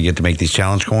 who we're going to get to make these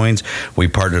challenge coins. We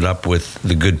partnered up with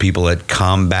the good people at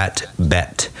Combat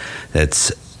Bet.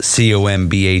 That's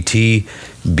COMBAT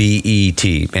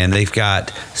BET, and they've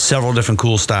got several different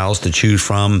cool styles to choose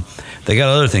from. They got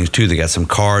other things too. They got some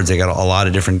cards. They got a lot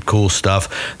of different cool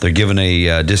stuff. They're giving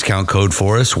a discount code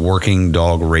for us, Working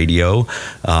Dog Radio.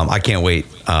 I can't wait.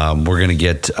 We're gonna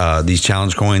get these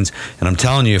challenge coins, and I'm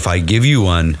telling you, if I give you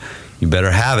one, you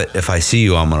better have it. If I see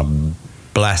you, I'm gonna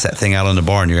blast that thing out on the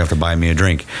bar and you're gonna have to buy me a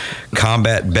drink.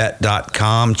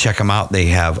 CombatBet.com, check them out. They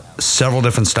have several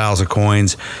different styles of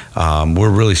coins. We're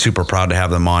really super proud to have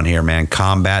them on here, man.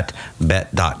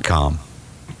 CombatBet.com.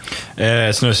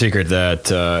 It's no secret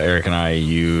that Eric and I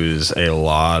use a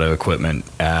lot of equipment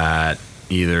at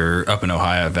either up in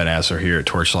Ohio at VetAss or here at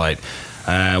Torchlight.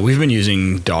 We've been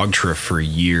using Dogtra for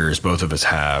years. Both of us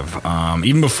have.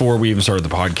 Even before we even started the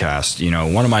podcast,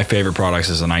 one of my favorite products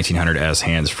is a 1900S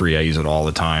hands-free. I use it all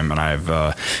the time, and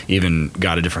I've even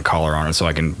got a different collar on it so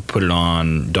I can put it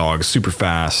on dogs super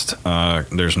fast.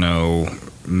 There's no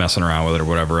messing around with it or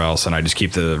whatever else, and I just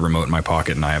keep the remote in my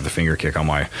pocket, and I have the finger kick on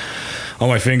my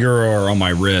finger or on my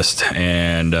wrist,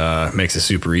 and makes it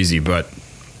super easy. But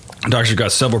Dogtra's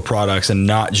got several products, and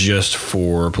not just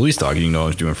for police dogs.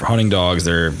 It's doing for hunting dogs.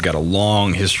 They've got a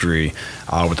long history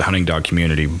with the hunting dog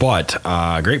community, but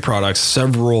great products,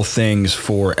 several things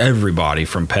for everybody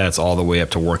from pets all the way up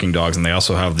to working dogs. And they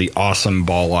also have the awesome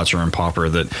ball watcher and popper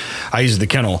that I use at the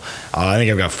kennel. I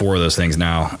think I've got 4 of those things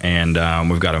now, and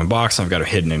we've got them in box. I've got them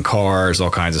hidden in cars,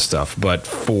 all kinds of stuff. But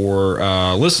for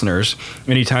listeners,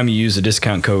 anytime you use the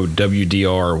discount code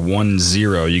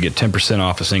WDR10, you get 10%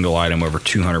 off a single item over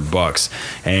 $200.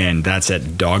 And that's at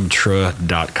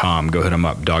Dogtra.com. Go hit them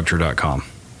up, Dogtra.com.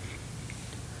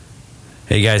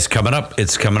 Hey guys,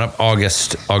 it's coming up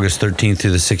August 13th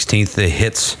through the 16th, the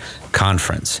HITS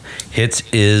conference. HITS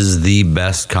is the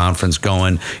best conference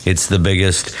going. It's the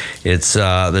biggest. It's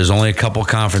there's only a couple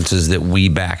conferences that we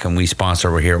back and we sponsor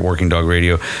over here at Working Dog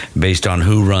Radio based on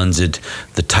who runs it,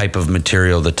 the type of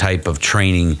material, the type of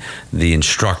training, the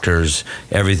instructors,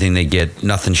 everything they get,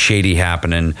 nothing shady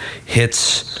happening.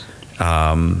 HITS,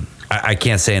 I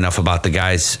can't say enough about the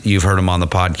guys. You've heard them on the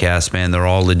podcast, man. They're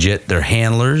all legit. They're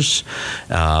handlers.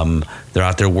 They're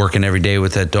out there working every day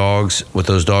with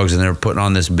those dogs, and they're putting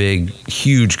on this big,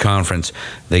 huge conference.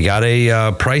 They got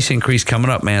a price increase coming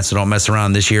up, man, so don't mess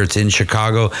around. This year it's in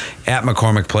Chicago at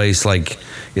McCormick Place. Like,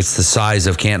 it's the size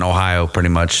of Canton, Ohio, pretty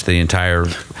much, the entire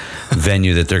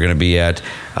venue that they're going to be at.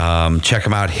 Check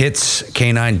them out,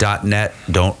 hitscanine.net.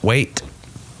 Don't wait.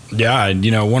 Yeah,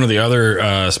 one of the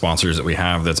other sponsors that we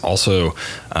have that's also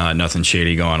nothing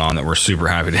shady going on that we're super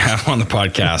happy to have on the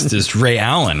podcast is Ray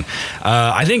Allen.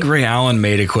 I think Ray Allen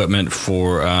made equipment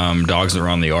for dogs that are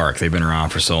on the Ark. They've been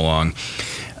around for so long.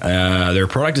 Their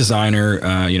product designer,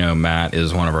 Matt,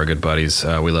 is one of our good buddies.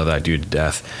 We love that dude to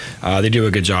death. They do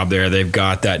a good job there. They've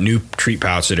got that new treat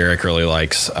pouch that Eric really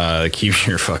likes. Keeps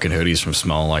your fucking hoodies from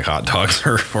smelling like hot dogs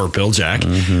or Bill Jack.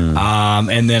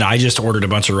 And then I just ordered a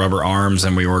bunch of rubber arms,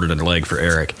 and we ordered a leg for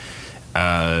Eric.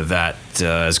 That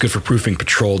is good for proofing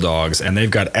patrol dogs, and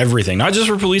they've got everything, not just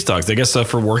for police dogs. They got stuff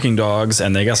for working dogs,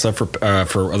 and they got stuff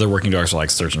for other working dogs like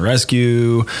search and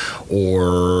rescue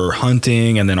or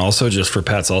hunting, and then also just for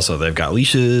pets. Also, they've got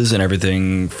leashes and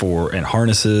everything and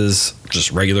harnesses,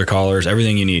 just regular collars,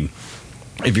 everything you need.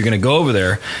 If you're going to go over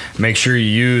there, make sure you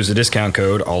use the discount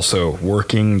code, also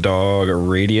Working Dog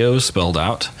Radio spelled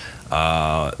out.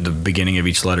 The beginning of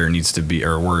each letter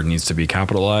word needs to be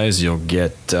capitalized. You'll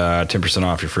get 10%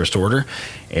 off your first order.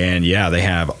 And yeah, they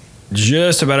have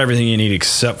just about everything you need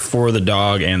except for the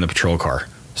dog and the patrol car.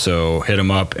 So hit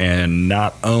them up, and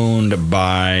not owned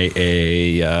by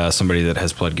somebody that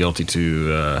has pled guilty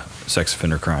to sex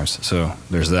offender crimes. So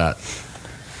there's that.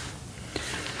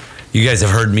 You guys have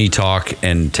heard me talk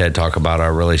and Ted talk about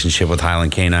our relationship with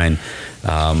Highland Canine.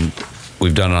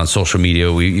 We've done it on social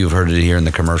media. You've heard it here in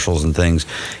the commercials and things.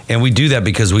 And we do that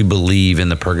because we believe in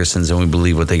the Perkinsons and we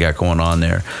believe what they got going on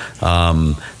there.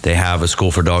 They have a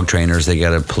school for dog trainers. They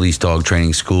got a police dog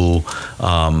training school.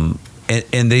 And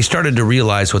they started to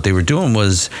realize what they were doing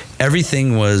was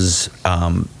everything was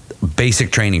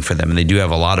basic training for them. And they do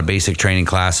have a lot of basic training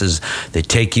classes. They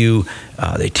take you,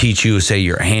 they teach you, say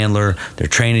you're a handler, they're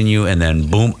training you, and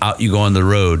then boom, out you go on the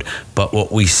road. But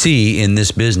what we see in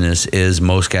this business is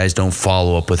most guys don't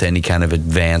follow up with any kind of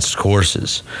advanced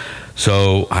courses.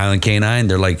 So Highland Canine,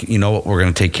 they're like, you know what, we're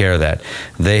going to take care of that.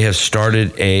 They have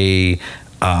started an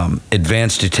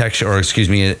advanced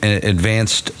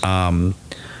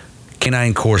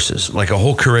canine courses, like a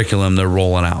whole curriculum they're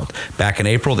rolling out. Back in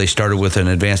April, they started with an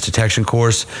advanced detection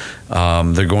course.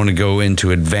 They're going to go into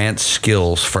advanced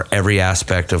skills for every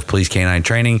aspect of police canine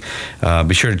training.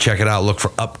 Be sure to check it out. Look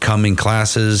for upcoming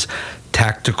classes.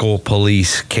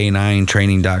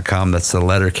 TacticalPoliceCanineTraining.com. That's the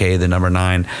letter K, the number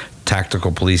 9.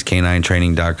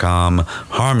 TacticalPoliceCanineTraining.com.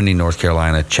 Harmony, North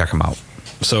Carolina. Check them out.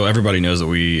 So everybody knows that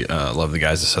we love the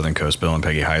guys at Southern Coast, Bill and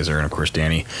Peggy Heiser, and of course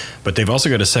Danny. But they've also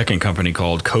got a second company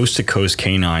called Coast to Coast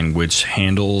Canine, which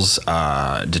handles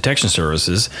detection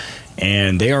services,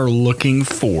 and they are looking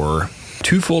for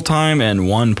 2 full-time and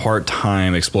 1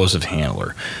 part-time explosive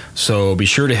handler. So be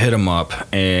sure to hit them up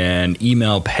and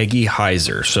email Peggy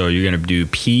Heiser. So you're going to do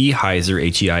P Heiser,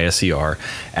 Heiser,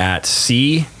 at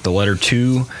C, the letter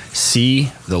 2,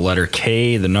 C, the letter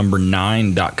K, the number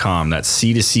 9.com. That's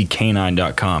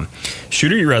C2CK9.com.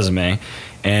 Shoot her your resume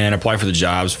and apply for the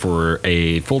jobs for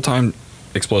a full-time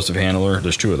explosive handler.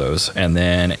 There's 2 of those. And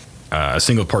then a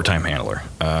single part-time handler,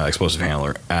 explosive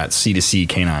handler, at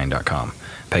C2CK9.com.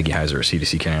 Peggy Heiser at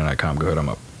C2CK9.com. Go hit them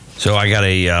up. So I got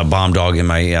a bomb dog in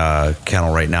my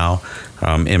kennel right now.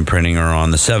 Imprinting her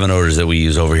on the 7 odors that we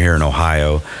use over here in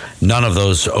Ohio. None of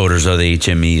those odors are the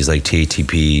HMEs like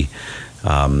TATP,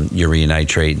 urea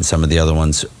nitrate, and some of the other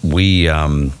ones. We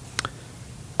are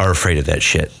afraid of that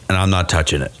shit, and I'm not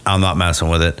touching it. I'm not messing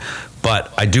with it.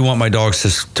 But I do want my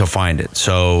dogs to find it.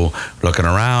 So looking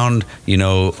around,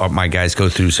 my guys go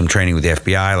through some training with the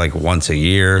FBI like once a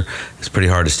year. It's pretty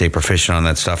hard to stay proficient on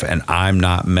that stuff, and I'm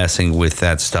not messing with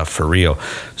that stuff for real.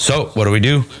 So what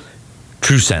do?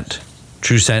 TrueScent.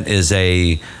 TrueScent is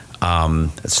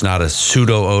it's not a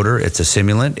pseudo odor, it's a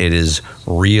simulant. It is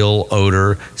real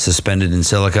odor suspended in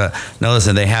silica. Now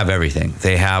listen, they have everything.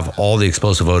 They have all the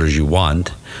explosive odors you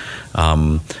want.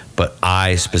 But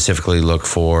I specifically look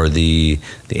for the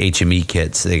HME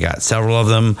kits. They got several of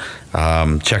them.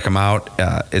 Check them out.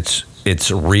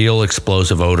 It's real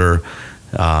explosive odor.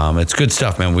 It's good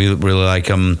stuff, man. We really like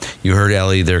them. You heard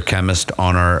Ellie, their chemist,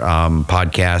 on our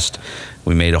podcast.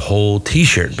 We made a whole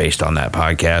T-shirt based on that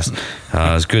podcast.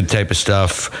 It's good type of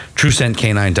stuff.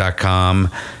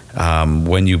 TrueScentCanine.com.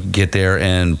 When you get there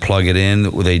and plug it in,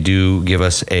 they do give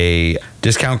us a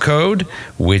discount code,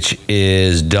 which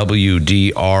is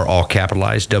WDR, all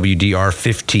capitalized,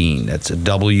 WDR15. That's a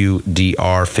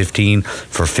WDR15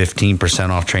 for 15%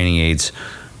 off training aids.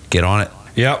 Get on it.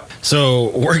 Yep.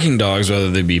 So working dogs,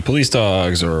 whether they be police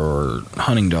dogs or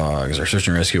hunting dogs or search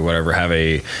and rescue, whatever, have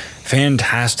a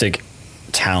fantastic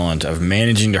talent of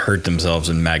managing to hurt themselves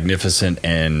in magnificent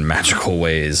and magical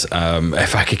ways.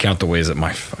 If I could count the ways that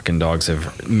my fucking dogs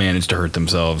have managed to hurt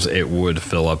themselves, it would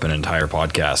fill up an entire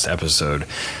podcast episode.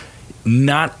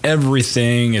 Not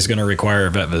everything is going to require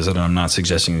a vet visit. I'm not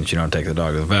suggesting that you don't take the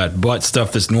dog to the vet, but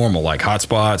stuff that's normal, like hot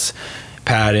spots,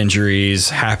 pad injuries,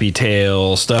 happy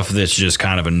tail, stuff that's just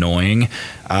kind of annoying,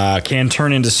 can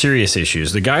turn into serious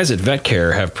issues. The guys at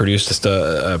VetCare have produced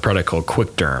a product called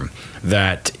QuickDerm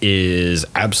that is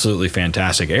absolutely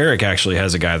fantastic. Eric actually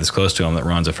has a guy that's close to him that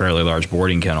runs a fairly large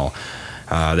boarding kennel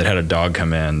that had a dog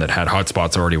come in that had hot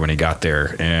spots already when he got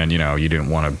there, and you didn't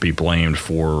want to be blamed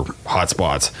for hot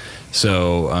spots.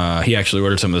 So he actually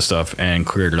ordered some of the stuff and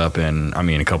cleared it up in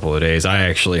a couple of days. I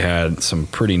actually had some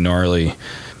pretty gnarly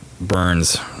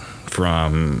burns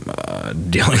from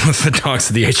dealing with the dogs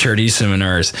at the HRD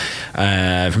seminars,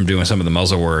 from doing some of the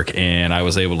muzzle work, and I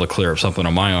was able to clear up something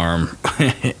on my arm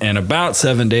in about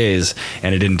 7 days,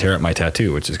 and it didn't tear up my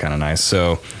tattoo, which is kind of nice.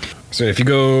 So if you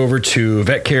go over to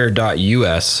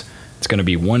vetcare.us, it's going to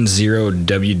be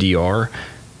 10WDR,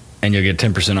 and you'll get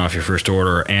 10% off your first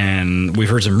order. And we've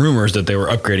heard some rumors that they were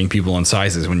upgrading people in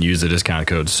sizes when you use the discount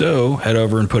code. So head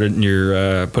over and put it in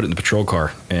your put it in the patrol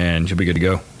car, and you'll be good to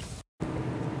go.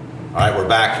 All right, we're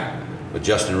back with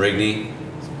Justin Rigney.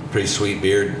 Pretty sweet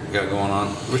beard you got going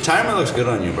on. Retirement looks good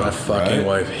on you, bro. My fucking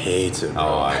wife hates it, bro.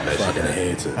 Oh, I bet fucking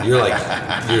hates it.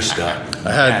 You're stuck.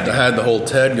 I had the whole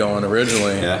TED going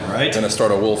originally. Yeah, right. Then I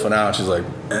started wolfing out. She's like,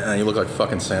 you look like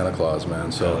fucking Santa Claus,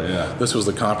 man. So yeah. This was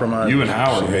the compromise. You and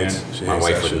Howard, she man. Hates My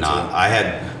wife that would shit, not. too. I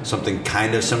had something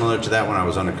kind of similar to that when I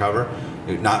was undercover,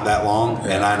 not that long, and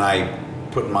then I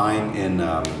put mine in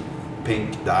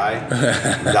pink dye,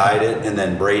 dyed it, and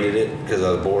then braided it because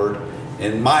I was bored.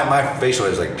 And my facial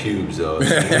hair is like pubes, though.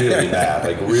 It's really bad,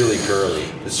 like really curly.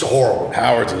 It's horrible.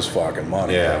 Howard's is fucking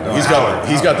money. Yeah. bro.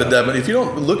 He's got the debonair. If you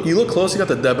look close, he got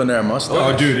the debonair mustache.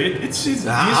 Oh, dude, his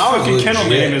Howard's fucking kennel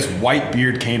legit. name is White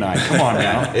Beard Canine. Come on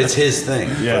now. It's his thing.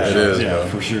 Yeah, It is, yeah, bro.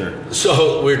 for sure.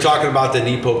 So we were talking about the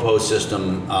NePoPo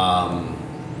system.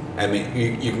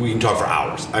 We can talk for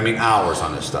hours. Hours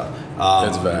on this stuff.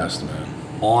 It's vast, man.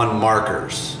 On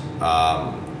markers.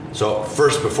 So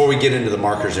first, before we get into the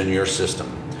markers in your system,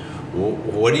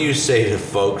 what do you say to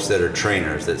folks that are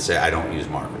trainers that say, I don't use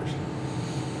markers?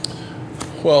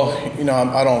 Well,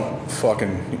 I don't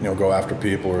fucking, go after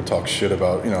people or talk shit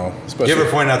about, especially. Do you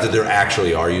ever point out that there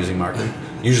actually are using markers?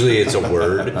 Usually it's a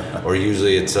word, or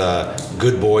usually it's a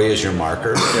good boy is your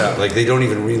marker. Yeah. Like they don't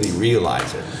even really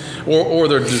realize it. Or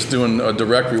they're just doing a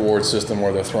direct reward system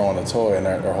where they're throwing a toy and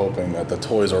they're hoping that the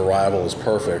toy's arrival is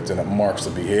perfect and it marks the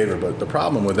behavior. But the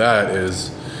problem with that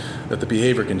is that the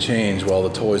behavior can change while the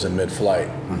toy's in mid-flight.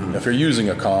 Mm-hmm. If you're using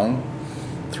a Kong,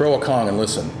 throw a Kong and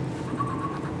listen.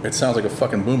 It sounds like a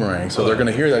fucking boomerang, so they're going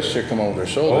to hear that shit come over their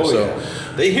shoulder.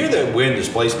 Yeah. They hear that wind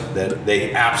displacement. That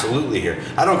they absolutely hear.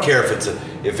 I don't care if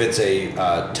it's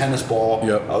a tennis ball,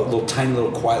 Yep. a little tiny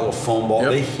little quiet little foam ball.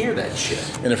 Yep. They hear that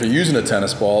shit. And if you're using a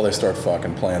tennis ball, they start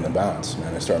fucking playing the bounce,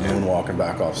 man. They start moonwalking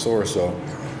back off source. So,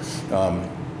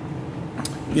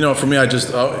 for me,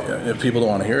 if people don't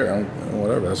want to hear it,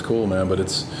 whatever, that's cool, man. But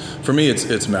for me,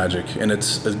 it's magic, and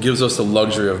it gives us the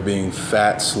luxury of being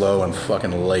fat, slow, and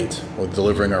fucking late with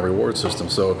delivering our reward system.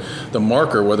 So the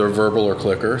marker, whether verbal or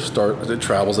clicker, it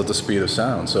travels at the speed of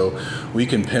sound. So we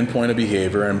can pinpoint a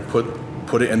behavior and put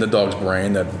it in the dog's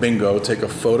brain that bingo, take a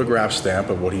photograph stamp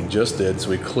of what he just did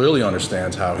so he clearly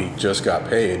understands how he just got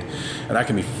paid. And I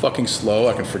can be fucking slow,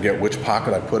 I can forget which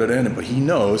pocket I put it in, but he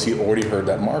knows he already heard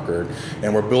that marker,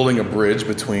 and we're building a bridge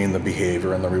between the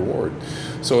behavior and the reward.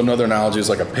 So another analogy is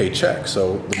like a paycheck.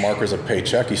 So the marker's a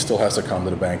paycheck, he still has to come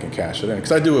to the bank and cash it in.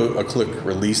 Because I do a click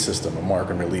release system, a mark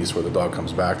and release where the dog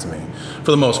comes back to me.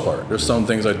 For the most part, there's some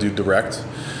things I do direct.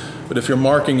 But if you're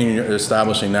marking and you're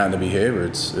establishing that in the behavior,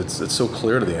 it's so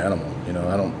clear to the animal.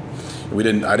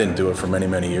 I didn't do it for many,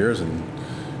 many years, and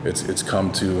it's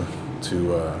come to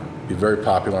be very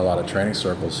popular in a lot of training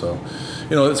circles. So,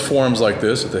 it's forums like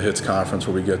this at the HITS conference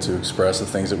where we get to express the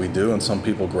things that we do, and some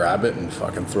people grab it and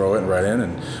fucking throw it right in.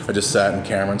 And I just sat in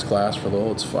Cameron's class for a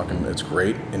little. It's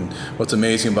great. And what's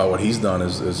amazing about what he's done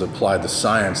is applied the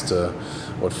science to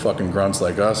what fucking grunts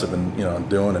like us have been,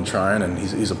 doing and trying, and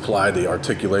he's applied the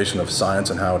articulation of science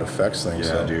and how it affects things.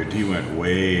 Yeah, dude, he went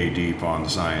way deep on the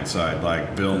science side,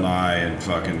 like Bill Nye and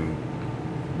fucking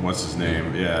what's his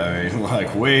name? Yeah,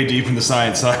 like way deep in the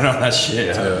science side on that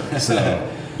shit. Yeah.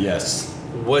 So, yes.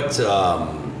 What?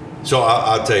 So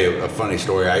I'll tell you a funny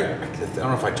story. I don't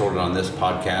know if I told it on this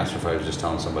podcast or if I was just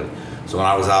telling somebody. So when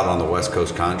I was out on the West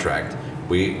Coast contract,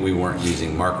 we weren't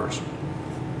using markers,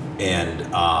 and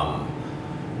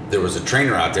there was a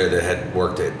trainer out there that had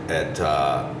worked at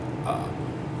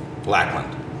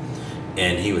Lackland,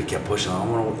 and he would kept pushing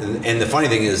on. And the funny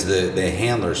thing is the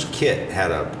handler's kit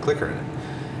had a clicker in it,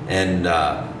 and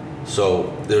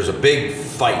so there's a big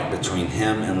fight between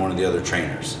him and one of the other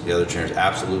trainers. The other trainer's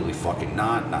absolutely fucking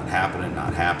not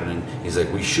happening. He's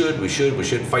like, we should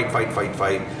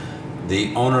fight.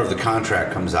 the owner of the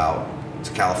contract comes out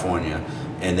to California,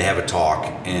 and they have a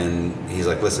talk, and he's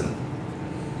like, listen,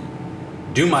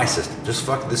 do my system. Just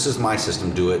fuck, this is my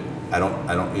system, do it. I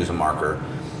don't use a marker.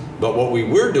 But what we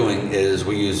were doing is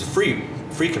we use free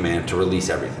command to release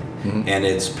everything. Mm-hmm. And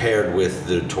it's paired with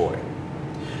the toy.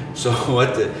 So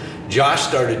what Josh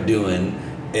started doing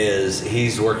is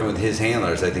he's working with his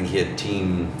handlers. I think he had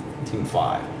team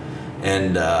 5.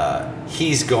 And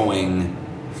he's going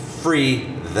free,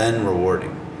 then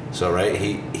rewarding. So right,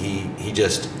 he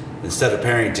just, instead of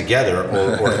pairing together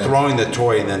or throwing the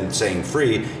toy and then saying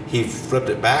free, he flipped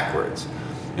it backwards.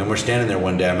 And we're standing there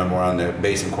one day, I remember we're on the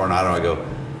base in Coronado, I go,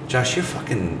 Josh,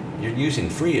 you're using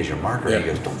free as your marker. Yeah. He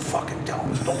goes, don't fucking tell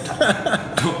him. Don't tell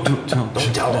him.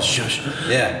 don't tell him. Shush.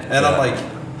 Yeah. And I'm like,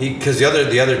 because the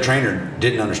other trainer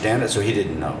didn't understand it, so he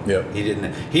didn't know. Yep.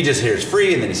 He just hears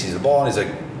free, and then he sees the ball, and he's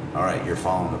like, all right, you're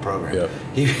following the program. Yep.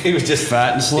 He was just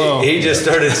fat and slow. He just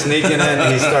started sneaking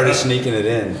in. He started sneaking it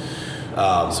in.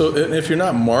 So if you're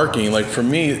not marking, like for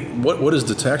me, what is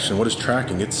detection? What is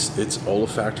tracking? It's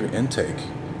olfactory intake.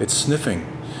 It's sniffing.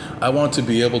 I want to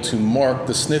be able to mark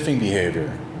the sniffing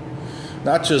behavior,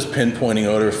 not just pinpointing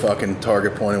odor, fucking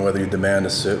target pointing, whether you demand to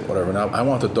sit, whatever. Now I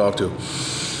want the dog to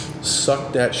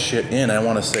suck that shit in. I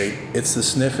want to say it's the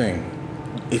sniffing.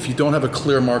 If you don't have a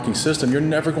clear marking system, you're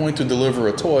never going to deliver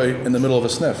a toy in the middle of a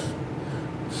sniff.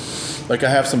 Like I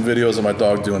have some videos of my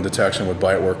dog doing detection with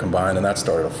bite work combined, and that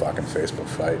started a fucking Facebook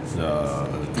fight.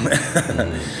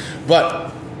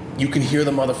 But you can hear the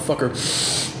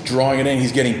motherfucker drawing it in.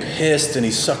 He's getting pissed and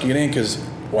he's sucking it in, because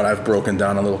what I've broken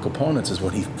down on little components is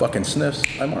when he fucking sniffs,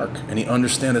 I mark. And he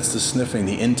understands it's the sniffing,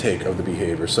 the intake of the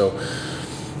behavior. So,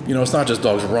 you know, it's not just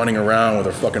dogs running around with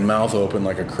their fucking mouth open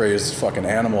like a crazy fucking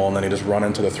animal, and then they just run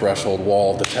into the threshold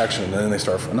wall of detection, and then they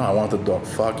start, no, I want the dog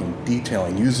fucking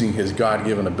detailing, using his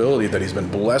God-given ability that he's been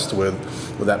blessed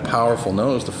with that powerful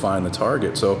nose to find the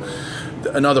target. So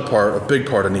another part, a big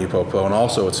part of NePoPo, and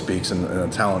also it speaks in the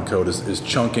talent code, is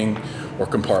chunking or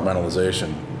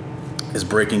compartmentalization, is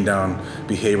breaking down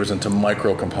behaviors into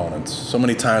micro components. So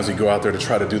many times we go out there to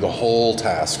try to do the whole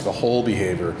task, the whole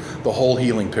behavior, the whole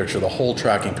healing picture, the whole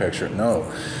tracking picture.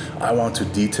 No, I want to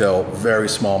detail very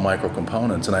small micro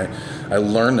components. And I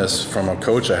learned this from a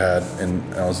coach I had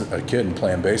when I was a kid and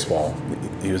playing baseball.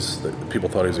 People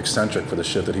thought he was eccentric for the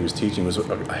shit that he was teaching. He was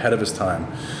ahead of his time.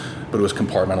 But it was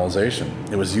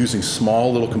compartmentalization. It was using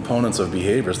small little components of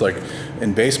behaviors. Like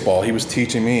in baseball, he was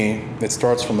teaching me, it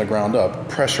starts from the ground up,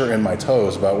 pressure in my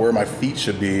toes, about where my feet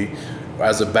should be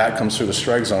as the bat comes through the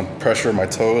strike zone. Pressure in my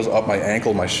toes, up my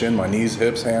ankle, my shin, my knees,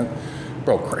 hips, hand.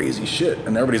 Bro, crazy shit.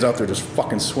 And everybody's out there just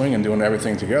fucking swinging, doing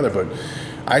everything together. But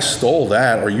I stole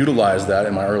that or utilized that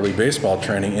in my early baseball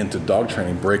training into dog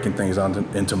training, breaking things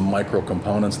into micro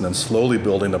components and then slowly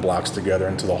building the blocks together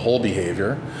into the whole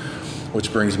behavior,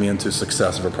 which brings me into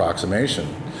successive approximation.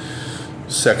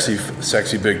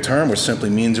 Sexy big term, which simply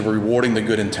means we're rewarding the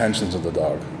good intentions of the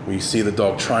dog. We see the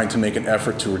dog trying to make an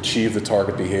effort to achieve the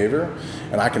target behavior,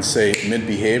 and I can say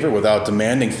mid-behavior without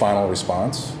demanding final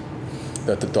response,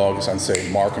 that the dog is on, say,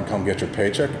 mark and come get your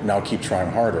paycheck, now keep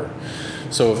trying harder.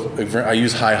 So if I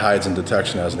use high hides in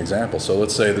detection as an example. So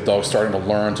let's say the dog's starting to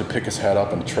learn to pick his head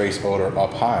up and trace odor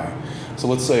up high. So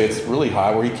let's say it's really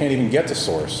high where he can't even get to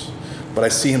source. But I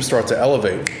see him start to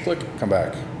elevate, click, come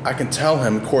back. I can tell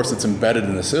him, of course, it's embedded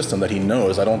in the system that he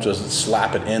knows. I don't just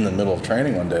slap it in the middle of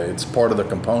training one day. It's part of the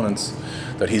components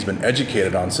that he's been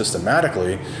educated on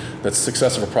systematically, that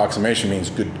successive approximation means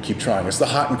good, keep trying. It's the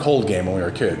hot and cold game when we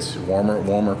were kids. Warmer,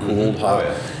 cooled, hot. Oh,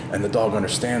 yeah. And the dog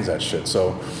understands that shit.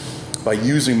 So by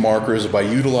using markers, by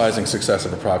utilizing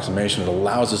successive approximation, it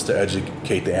allows us to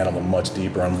educate the animal much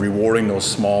deeper on rewarding those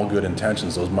small good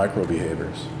intentions, those micro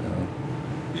behaviors.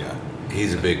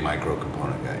 He's a big micro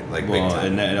component guy, like well, big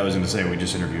time. And I was going to say, we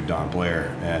just interviewed Don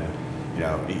Blair, and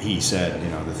he said,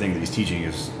 the thing that he's teaching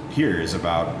is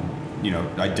about,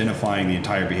 identifying the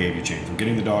entire behavior chain, from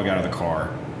getting the dog out of the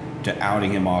car to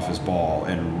outing him off his ball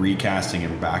and recasting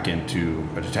him back into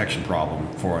a detection problem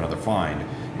for another find,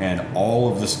 and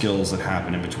all of the skills that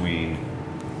happen in between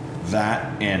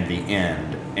that and the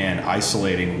end, and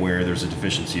isolating where there's a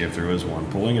deficiency if there is one,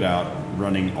 pulling it out,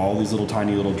 running all these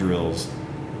tiny little drills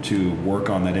to work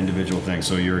on that individual thing.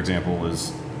 So your example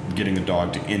was getting the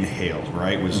dog to inhale,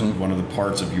 right? Was one of the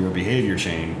parts of your behavior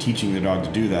chain, teaching the dog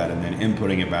to do that and then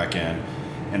inputting it back in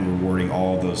and rewarding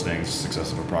all of those things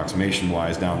successive approximation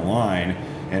wise down the line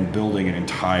and building an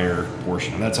entire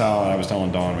portion. And that's how I was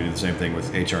telling Dawn, we do the same thing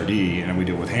with HRD, and we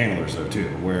do it with handlers though too,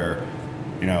 where,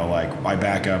 I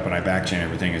back up and I back chain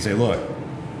everything and say, look,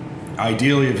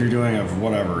 ideally, if you're doing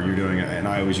and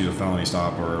I always use a felony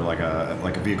stop or like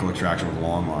a vehicle extraction with a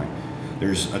long line.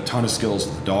 there's a ton of skills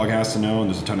that the dog has to know, and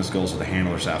there's a ton of skills that the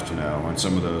handlers have to know. And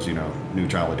some of those,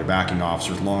 neutrality to backing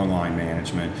officers, long line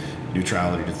management,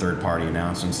 neutrality to third-party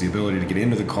announcements, the ability to get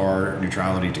into the car,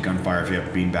 neutrality to gunfire if you have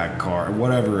a beanbag car, or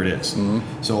whatever it is.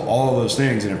 Mm-hmm. So all of those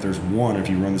things, and if there's one, if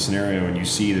you run the scenario and you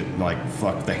see that, like,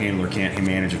 fuck, the handler can't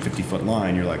manage a 50-foot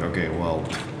line, you're like, okay, well,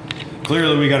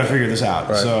 clearly we got to figure this out.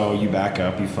 Right. So you back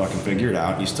up, you fucking figure it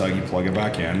out, you plug it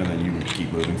back in, and then you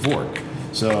keep moving forward.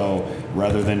 So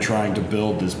rather than trying to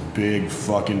build this big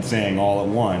fucking thing all at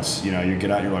once, you get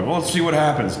out and you're like, well, let's see what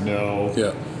happens. No.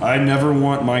 Yeah. I never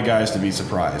want my guys to be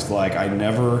surprised. Like, I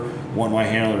never want my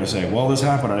handler to say, well, this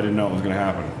happened, I didn't know it was going to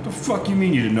happen. The fuck you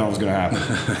mean you didn't know it was going to happen?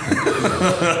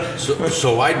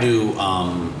 So I do,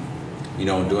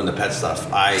 doing the pet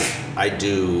stuff, I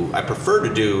prefer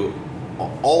to do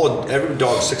every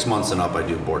dog 6 months and up, I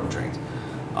do board and trains.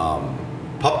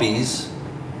 Puppies,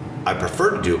 I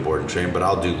prefer to do a board and train, but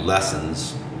I'll do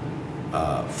lessons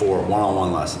for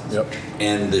one-on-one lessons. Yep.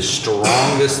 And the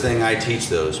strongest thing I teach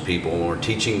those people when we're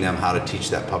teaching them how to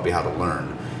teach that puppy how to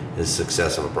learn is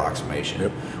successive approximation.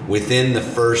 Yep. Within the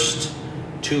first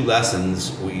 2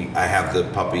 lessons, I have the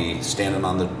puppy standing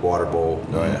on the water bowl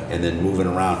and then moving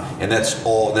around, and that's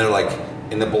all. They're like,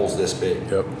 and the bowl's this big,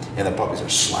 and the puppies are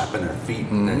slapping their feet,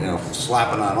 and,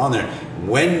 slapping on there.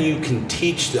 When you can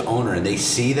teach the owner and they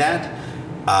see that,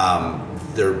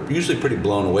 they're usually pretty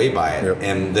blown away by it. Yep.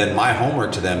 And then my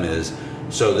homework to them is,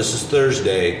 so this is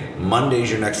Thursday,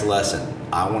 Monday's your next lesson.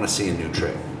 I want to see a new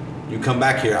trick. You come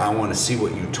back here, I want to see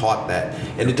what you taught that.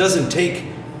 And it doesn't take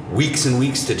weeks and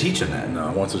weeks to teach them that.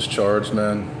 No, once it's charged,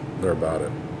 man, they're about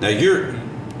it. Now you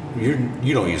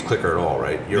don't use clicker at all,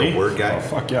 right? You're a word guy? Oh,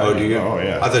 fuck yeah. Oh, do you? Oh,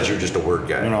 yeah. I thought you were just a word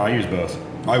guy. No, I use both.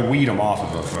 I weed them off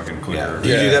of a fucking clicker. Yeah. Do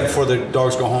you do that before the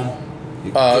dogs go home?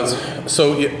 When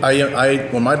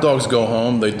my dogs go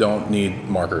home, they don't need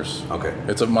markers. Okay.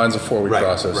 Mine's a 4-week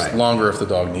process. Right. Longer if the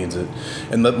dog needs it.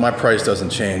 And my price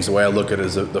doesn't change. The way I look at it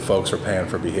is that the folks are paying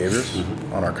for behaviors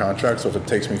on our contract. So if it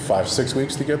takes me 5-6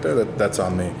 weeks to get there, that's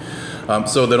on me.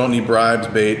 So they don't need bribes,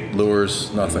 bait,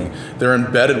 lures, nothing. Mm-hmm. They're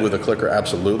embedded with a clicker,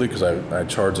 absolutely, because I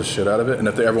charge the shit out of it. And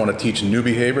if they ever want to teach new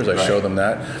behaviors, I show them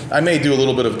that. I may do a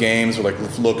little bit of games or like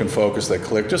look and focus, they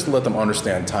click, just to let them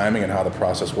understand timing and how the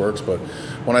process works. But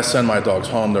when I send my dogs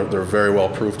home, they're very well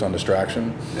proofed on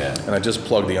distraction. Yeah. And I just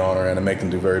plug the owner in and make them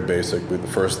do very basic. The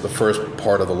first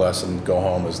part of the lesson, go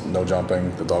home, is no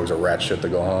jumping. The dogs are rat shit to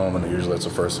go home, and usually that's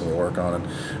the first thing we work on.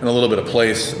 And a little bit of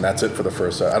place, and that's it for the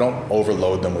first set. I don't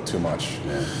overload them with too much.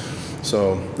 Yeah.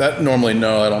 So that normally,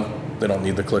 they don't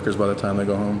need the clickers by the time they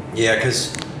go home. Yeah,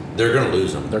 because they're going to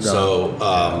lose them. They're gone. So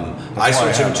I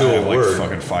switch them to a word. Like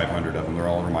fucking 500 of them. They're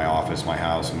all over my office, my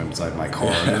house, and inside my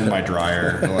car, and in my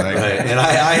dryer. Right. And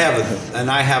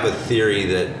I have a theory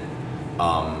that,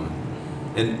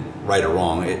 and right or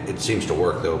wrong, it seems to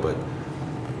work though. But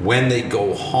when they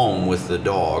go home with the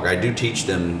dog, I do teach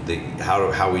them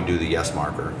how we do the yes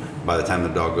marker by the time the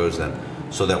dog goes in,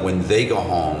 so that when they go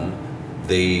home,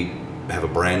 they have a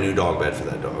brand new dog bed for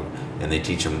that dog, and they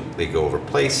teach them, they go over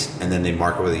place, and then they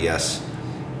mark it with a yes,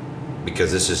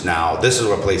 because this is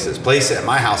what place is. Place at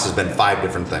my house has been 5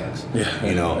 different things.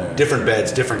 Yeah. Different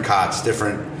beds, different cots,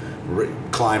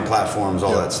 different climb platforms,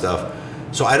 all that stuff.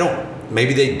 So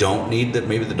maybe they don't need that,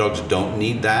 maybe the dogs don't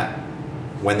need that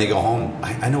when they go home.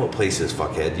 I know what place is,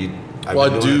 fuckhead. I've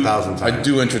been doing it 1,000 times. I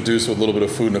do introduce with a little bit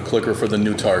of food and a clicker for the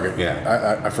new target.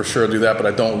 Yeah. I for sure do that, but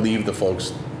I don't leave the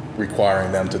folks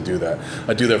requiring them to do that.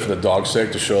 I do that for the dog's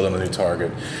sake, to show them a new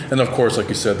target. And of course, like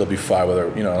you said, there'll be 5 other,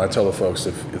 and I tell the folks,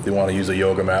 if they want to use a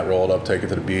yoga mat, roll it up, take it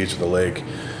to the beach or the lake,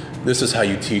 this is how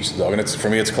you teach the dog. And for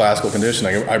me, it's classical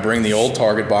conditioning. I bring the old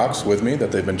target box with me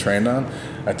that they've been trained on.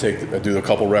 I do a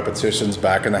couple repetitions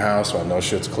back in the house so I know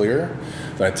shit's clear.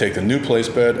 Then I take the new place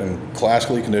bed and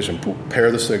classically condition, pair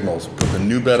the signals, put the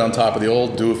new bed on top of the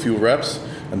old, do a few reps,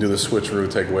 and do the switcheroo,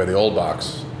 take away the old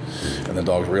box. And the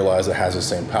dogs realize it has the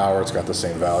same power, it's got the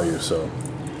same value. So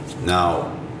now,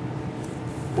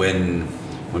 when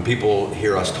people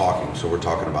hear us talking, so we're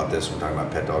talking about this, we're talking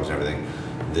about pet dogs and everything,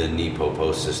 the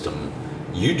NePoPo system,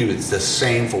 it's the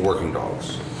same for working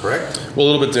dogs, correct? Well, a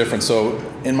little bit different. So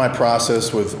in my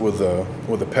process with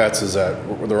the pets is that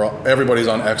everybody's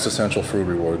on existential food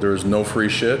reward. There's no free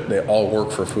shit. They all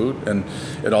work for food, and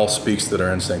it all speaks to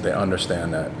their instinct. They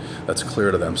understand that. That's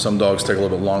clear to them. Some dogs take a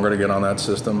little bit longer to get on that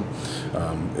system.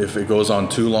 If it goes on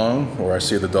too long, or I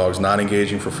see the dog's not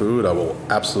engaging for food, I will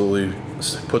absolutely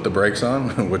put the brakes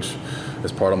on, which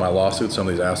is part of my lawsuit. Some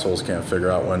of these assholes can't figure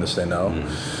out when to say no.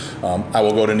 Mm-hmm. I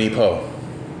will go to NePo.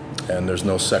 And there's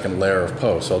no second layer of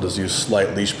PO, so I'll just use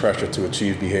slight leash pressure to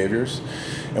achieve behaviors,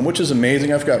 and which is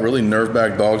amazing. I've got really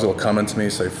nerve-bagged dogs that'll come into me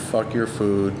and say, fuck your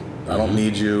food, I don't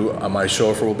need you. My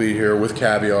chauffeur will be here with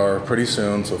caviar pretty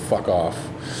soon, so fuck off.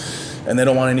 And they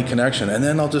don't want any connection. And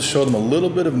then I'll just show them a little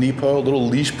bit of Nepo, a little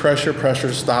leash pressure.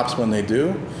 Pressure stops when they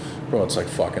do. Bro, it's like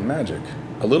fucking magic.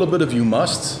 A little bit of you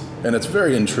must, and it's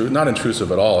very not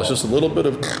intrusive at all. It's just a little bit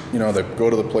of, they go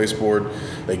to the place board,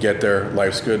 they get there,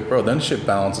 life's good. Bro, then shit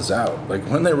balances out. Like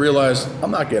when they realize,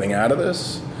 I'm not getting out of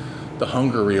this, the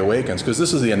hunger reawakens. Because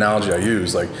this is the analogy I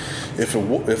use. Like if a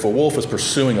wolf is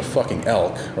pursuing a fucking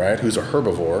elk, right, who's a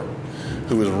herbivore,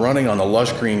 who is running on the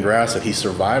lush green grass that he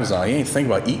survives on, he ain't thinking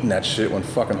about eating that shit when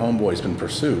fucking homeboy's been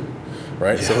pursued,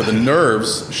 right? Yeah. So the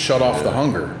nerves shut off the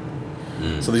hunger.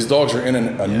 So these dogs are in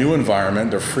a new environment,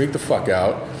 they're freaked the fuck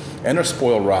out, and they're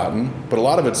spoiled rotten, but a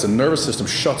lot of it's the nervous system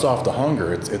shuts off the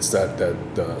hunger. It's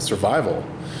that survival.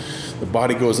 The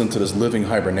body goes into this living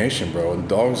hibernation, bro, and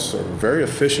dogs are very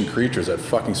efficient creatures at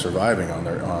fucking surviving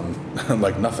on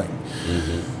like nothing.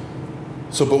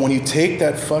 So, but when you take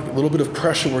that little bit of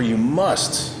pressure where you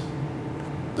must,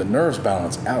 the nerves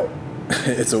balance out.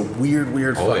 It's a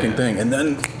weird fucking thing. And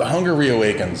then the hunger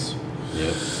reawakens.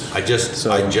 Yeah. I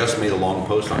just made a long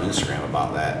post on Instagram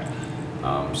about that.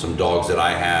 Some dogs that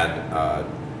I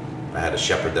had a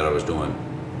shepherd that I was doing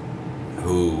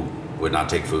who would not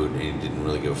take food, and he didn't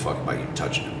really give a fuck about you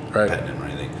touching him, petting him or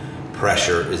anything.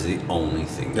 Pressure is the only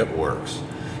thing that works.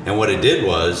 And what it did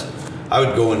was, I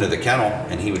would go into the kennel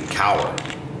and he would cower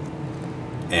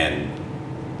and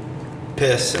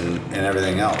piss and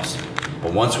everything else.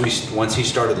 But once he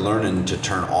started learning to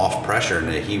turn off pressure, and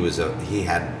that he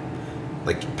had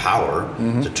like power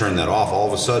to turn that off, all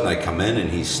of a sudden I come in and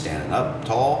he's standing up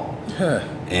tall,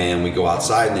 and we go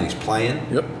outside and then he's playing.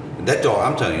 Yep. That dog,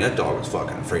 I'm telling you, that dog was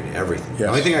fucking afraid of everything. Yes. The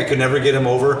only thing I could never get him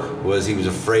over was he was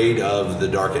afraid of the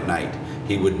dark at night.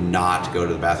 He would not go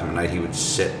to the bathroom at night. He would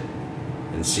sit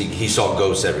and see. He saw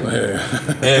ghosts everywhere.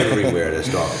 Everywhere,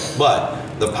 this dog.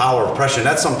 But the power of pressure,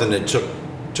 that's something that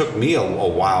took me a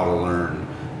while to learn.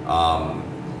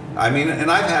 I mean,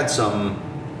 and I've had some,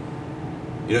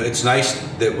 it's nice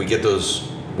that we get those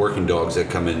working dogs that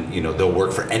come in, they'll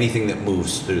work for anything that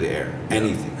moves through the air,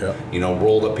 anything,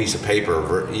 rolled up piece of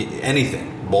paper,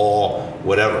 anything, ball,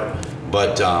 whatever.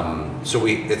 But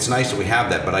it's nice that we have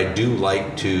that, but I do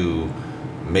like to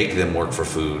make them work for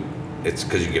food. It's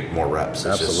because you get more reps.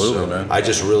 Absolutely, man. I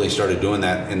just really started doing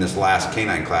that in this last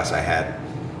canine class I had.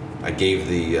 I gave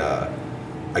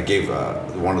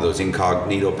one of those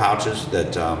incognito pouches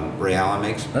that Ray Allen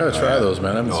makes. I gotta try those,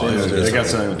 man. I haven't seen those. They got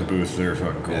something at the booth. They're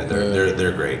fucking cool. Yeah,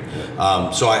 they're great.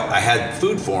 So I had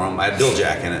food for them. I had Bill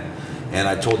Jack in it, and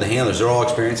I told the handlers, they're all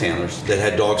experienced handlers that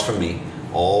had dogs from me.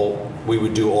 We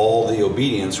would do all the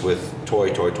obedience with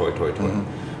toy.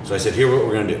 So I said, here's what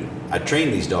we're gonna do. I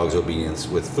trained these dogs obedience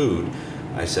with food.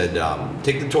 I said,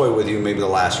 take the toy with you. Maybe the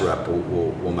last rep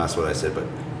we'll mess with it. I said, but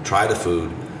try the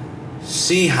food.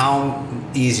 See how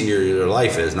easier your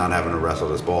life is not having to wrestle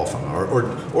this ball from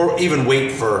it, or even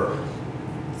wait for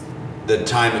the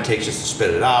time it takes just to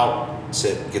spit it out,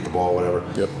 sit, get the ball, whatever.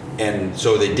 Yep. And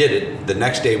so they did it. The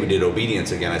next day we did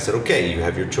obedience again. I said, okay, you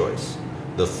have your choice,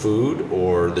 the food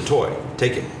or the toy.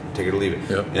 Take it or leave it.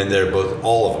 Yep. And they're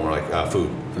all of them were like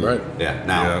food. Right. Yeah.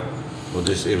 Now. Yeah. Well,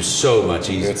 it was so much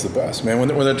easier. It's the best, man. When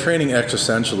they're training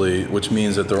existentially, which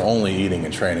means that they're only eating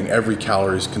and training, every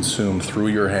calorie is consumed through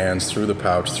your hands, through the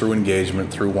pouch, through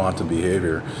engagement, through wanted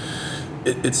behavior.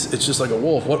 It's just like a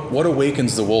wolf. What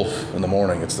awakens the wolf in the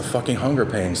morning? It's the fucking hunger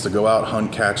pains to go out,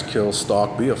 hunt, catch, kill,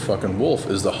 stalk, be a fucking wolf.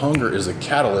 The hunger is a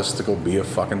catalyst to go be a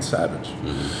fucking savage.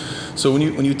 Mm-hmm. So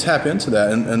when you tap into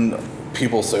that, and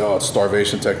people say, oh, it's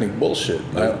starvation technique, bullshit.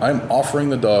 I'm offering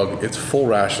the dog its full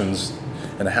rations,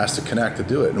 and it has to connect to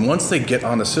do it. And once they get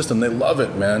on the system, they love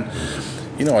it, man.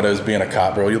 You know what it is being a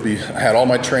cop, bro. I had all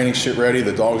my training shit ready.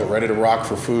 The dogs are ready to rock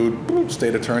for food. Boop,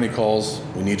 state attorney calls.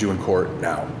 We need you in court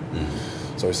now.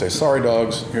 Mm-hmm. So I say, sorry,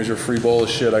 dogs. Here's your free bowl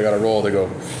of shit. I got to roll. They go,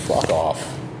 fuck off.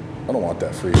 I don't want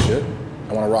that free shit.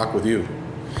 I want to rock with you.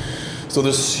 So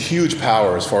there's huge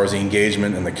power as far as the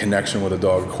engagement and the connection with the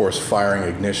dog. Of course, firing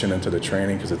ignition into the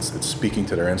training because it's speaking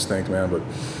to their instinct, man. But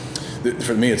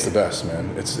for me, it's the best, man.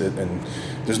 And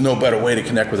there's no better way to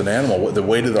connect with an animal. The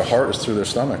way to their heart is through their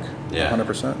stomach. Yeah,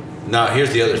 100%. Now,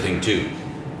 here's the other thing too.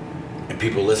 And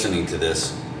people listening to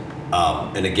this,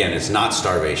 and again, it's not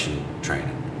starvation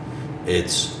training.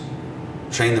 It's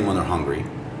train them when they're hungry.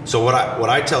 So what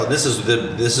I tell, this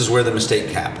is where the mistake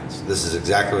happens. This is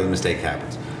exactly where the mistake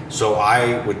happens. So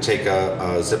I would take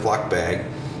a Ziploc bag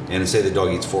and say the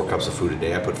dog eats 4 cups of food a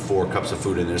day. I put 4 cups of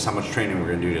food in there. That's how much training we're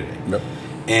going to do today. Yep.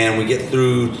 And we get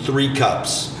through 3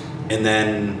 cups, and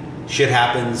then shit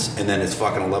happens, and then it's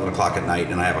fucking 11 o'clock at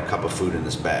night, and I have a cup of food in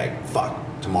this bag. Fuck.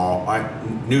 Tomorrow, all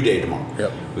right, new day tomorrow.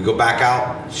 Yep. We go back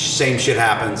out, same shit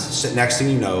happens. Next thing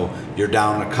you know, you're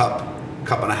down a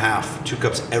cup and a half, 2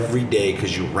 cups every day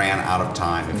because you ran out of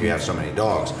time if you have so many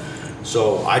dogs.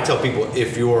 So I tell people,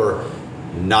 if you're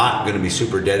not going to be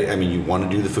super dedicated, I mean, you want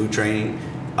to do the food training,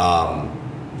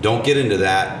 don't get into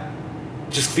that.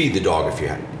 Just feed the dog if you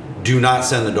have. Do not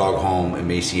send the dog home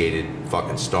emaciated,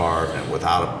 fucking starved, and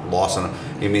without a loss on.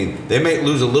 I mean, they may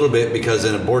lose a little bit because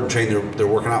in a board and train they're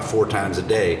working out 4 times a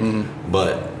day,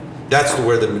 but that's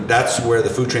where the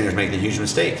food trainers make the huge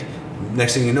mistake.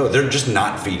 Next thing you know, they're just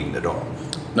not feeding the dog.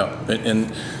 No,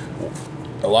 and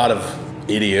a lot of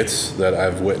idiots that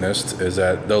I've witnessed is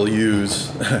that they'll use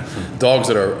dogs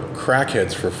that are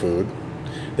crackheads for food.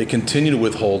 They continue to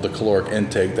withhold the caloric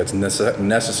intake that's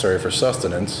necessary for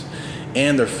sustenance,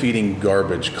 and they're feeding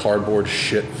garbage, cardboard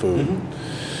shit food.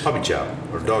 Puppy chow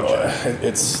or dog chow.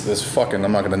 It's this fucking,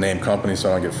 I'm not going to name companies so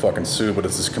I don't get fucking sued, but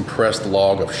it's this compressed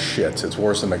log of shit. It's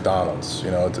worse than McDonald's.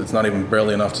 You know, it's not even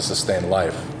barely enough to sustain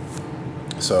life.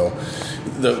 So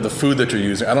the food that you're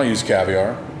using, I don't use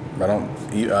caviar.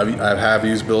 I have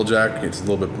used Biljack. It's a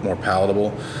little bit more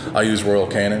palatable. I use Royal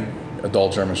Canin,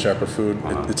 adult German Shepherd food.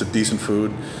 It's a decent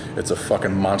food. It's a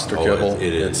fucking monster kibble.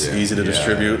 It's easy to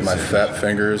distribute. My fat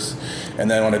fingers. And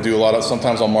then when I do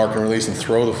sometimes I'll mark and release and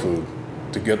throw the food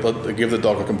to give the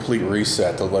dog a complete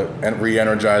reset to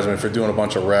re-energize them. If you're doing a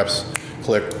bunch of reps,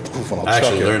 click. Poof, and I'll I chuck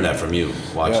actually it. learned that from you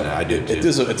watching that. I did too.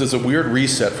 It does a weird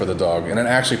reset for the dog, and it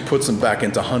actually puts them back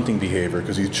into hunting behavior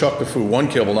because you chuck the food, one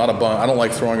kibble, not a bunch. I don't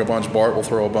like throwing a bunch. Bart will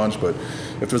throw a bunch, but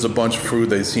if there's a bunch of food,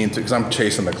 they seem to, because I'm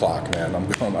chasing the clock, man.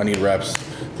 I need reps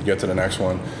to get to the next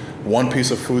one. One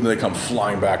piece of food, and they come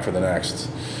flying back for the next.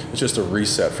 It's just a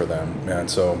reset for them, man.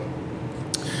 So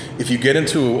if you get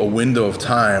into a window of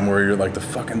time where you're like, the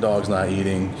fucking dog's not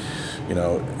eating, you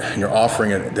know, and you're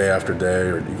offering it day after day,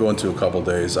 or you go into a couple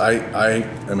days. I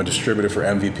am a distributor for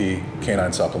MVP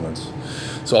canine supplements.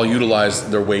 So I'll utilize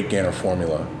their weight gainer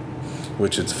formula,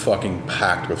 which it's fucking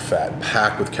packed with fat,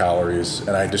 packed with calories,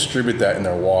 and I distribute that in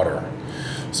their water.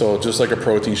 So just like a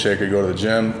protein shaker, you go to the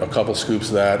gym, a couple scoops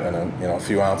of that, and a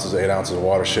few ounces, 8 ounces of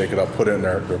water, shake it up, put it in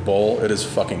their bowl. It is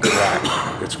fucking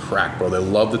crack. It's crack, bro. They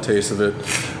love the taste of it.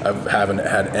 I haven't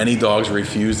had any dogs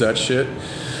refuse that shit.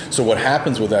 So what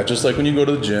happens with that, just like when you go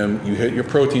to the gym, you hit your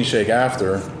protein shake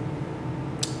after,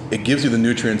 it gives you the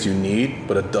nutrients you need,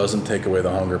 but it doesn't take away the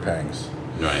hunger pangs.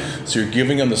 Right. So you're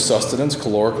giving them the sustenance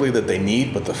calorically that they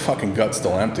need, but the fucking gut's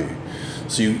still empty.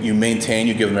 So you maintain,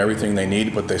 you give them everything they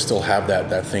need, but they still have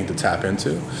that thing to tap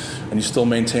into. And you still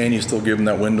maintain, you still give them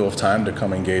that window of time to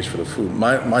come engage for the food.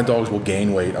 My dogs will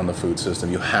gain weight on the food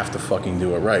system. You have to fucking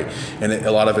do it right. And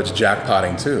a lot of it's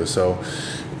jackpotting too. So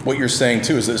what you're saying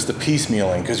too is it's the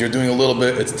piecemealing, because you're doing a little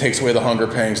bit, it takes away the hunger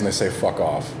pangs, and they say fuck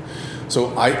off.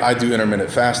 So I do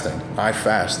intermittent fasting. I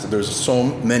fast. There's so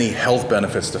many health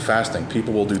benefits to fasting.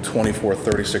 People will do 24,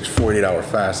 36, 48-hour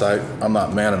fasts. I'm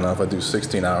not man enough. I do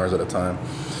 16 hours at a time.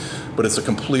 But it's a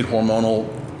complete hormonal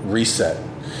reset.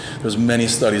 There's many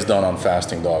studies done on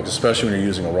fasting dogs, especially when you're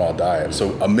using a raw diet.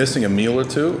 So missing a meal or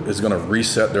two is going to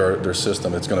reset their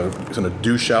system. It's going to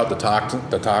douche out the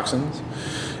toxins.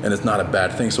 And it's not a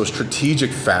bad thing. So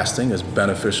strategic fasting is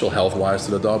beneficial health-wise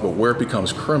to the dog, but where it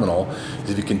becomes criminal is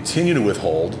if you continue to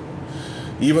withhold,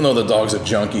 even though the dog's a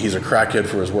junkie, he's a crackhead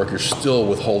for his work, you're still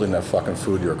withholding that fucking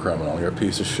food, you're a criminal. You're a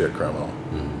piece of shit criminal.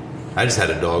 I just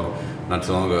had a dog not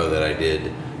too long ago that I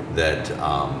did that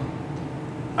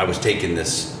I was taking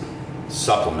this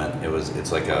supplement.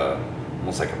 It's like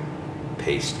almost like a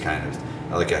paste kind of,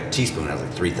 like a teaspoon has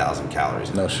like 3,000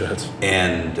 calories. No shit.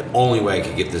 And the only way I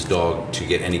could get this dog to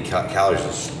get any calories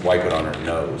was swipe it on her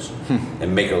nose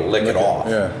and make her lick it off.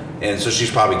 Yeah. And so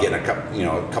she's probably getting a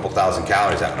couple thousand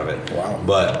calories out of it. Wow.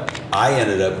 But I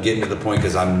ended up getting to the point,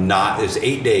 because it's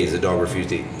 8 days the dog refused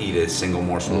to eat a single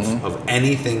morsel of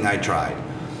anything I tried.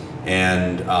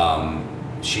 And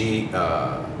she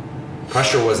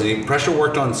pressure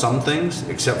worked on some things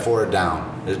except for a down.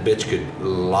 This bitch could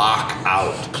lock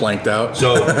out. Planked out.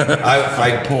 So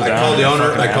I called the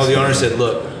owner. I called the owner and said,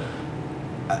 "Look,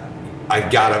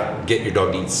 I've got to get your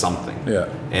dog to eat something." Yeah.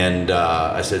 And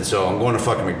I said, "So I'm going to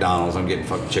fucking McDonald's. I'm getting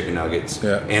fucking chicken nuggets.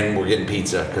 Yeah. And we're getting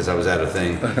pizza because I was at a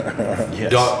thing." Yes.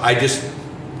 Dog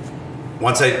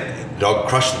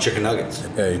crushed the chicken nuggets.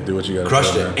 Hey, do what you got to do.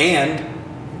 Crushed it and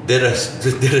did a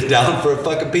down for a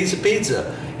fucking piece of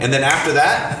pizza. And then after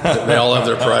that, They all have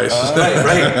their price.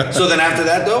 right. So then after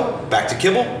that, though, back to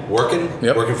kibble, working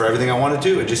for everything I wanted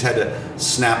to. I just had to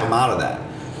snap them out of that.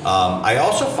 I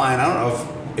also find, I don't know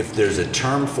if there's a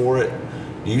term for it,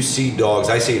 you see dogs,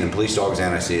 I see it in police dogs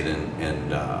and I see it in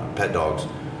pet dogs,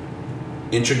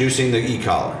 introducing the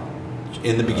e-collar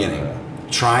in the beginning,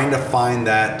 trying to find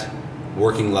that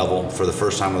working level for the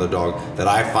first time with a dog, that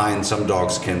I find some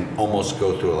dogs can almost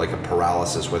go through like a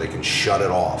paralysis where they can shut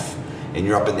it off, and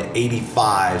you're up in the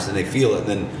 85s and they feel it,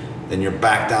 and then you're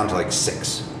back down to like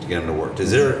 6 to get them to work.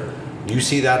 Do you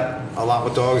see that a lot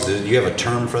with dogs? Do you have a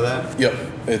term for that? Yep.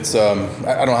 It's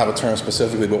I don't have a term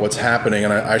specifically, but what's happening,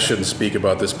 and I shouldn't speak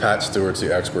about this. Pat Stewart's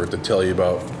the expert to tell you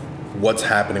about what's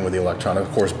happening with the electronic.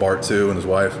 Of course, Bart too, and his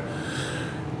wife.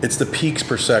 It's the peaks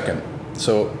per second.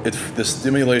 So the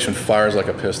stimulation fires like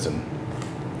a piston.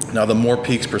 Now, the more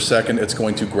peaks per second, it's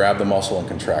going to grab the muscle and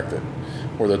contract it.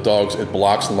 Where the dogs, it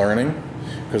blocks learning,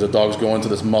 because the dogs go into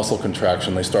this muscle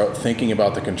contraction. They start thinking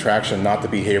about the contraction, not the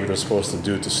behavior they're supposed to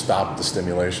do to stop the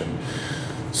stimulation.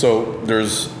 So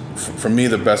for me,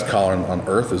 the best collar on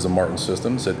earth is the Martin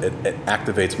Systems. It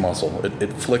activates muscle.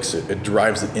 It flicks it. It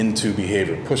drives it into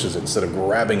behavior, pushes it instead of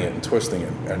grabbing it and twisting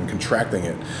it and contracting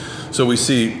it. So we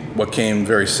see what came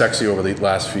very sexy over the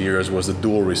last few years was the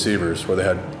dual receivers, where they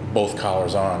had both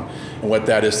collars on. And what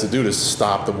that is to do to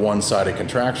stop the one-sided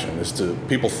contraction.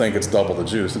 People think it's double the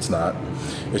juice. It's not.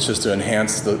 It's just to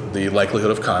enhance the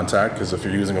likelihood of contact, because if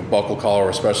you're using a buckle collar or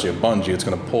especially a bungee, it's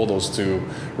going to pull those two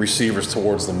receivers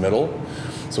towards the middle.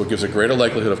 So it gives a greater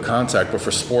likelihood of contact. But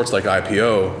for sports like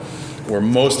IPO, where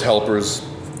most helpers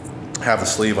have the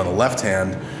sleeve on the left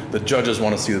hand, the judges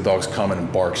want to see the dogs come in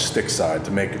and bark stick side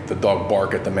to make the dog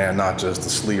bark at the man, not just the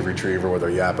sleeve retriever where they're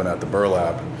yapping at the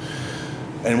burlap.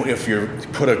 And if you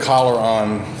put a collar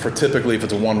on for typically if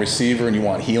it's a one receiver and you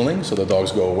want healing, so the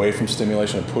dogs go away from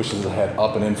stimulation and pushes the head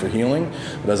up and in for healing.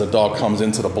 But as a dog comes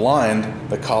into the blind,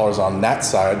 the collar's on that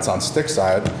side, it's on stick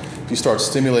side. If you start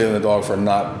stimulating the dog for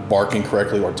not barking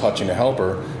correctly or touching the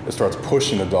helper, it starts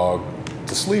pushing the dog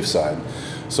to sleeve side.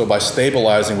 So by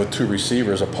stabilizing with two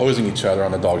receivers opposing each other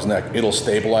on the dog's neck, it'll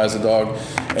stabilize the dog,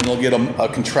 and it'll get a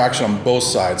contraction on both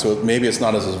sides. So maybe it's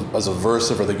not as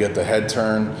aversive, or they get the head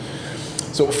turn.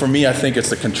 So for me, I think it's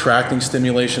the contracting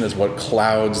stimulation is what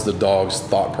clouds the dog's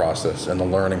thought process and the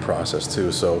learning process too.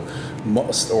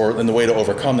 And the way to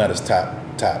overcome that is tap,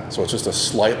 tap. So it's just a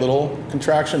slight little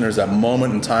contraction. There's that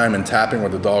moment in time and tapping where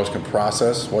the dogs can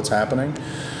process what's happening.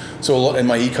 So in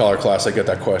my e-collar class, I get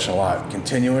that question a lot.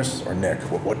 Continuous or Nick?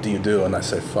 What do you do? And I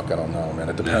say, fuck, I don't know, man.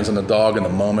 It depends on the dog and the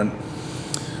moment.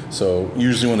 So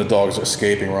usually when the dog's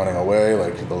escaping, running away,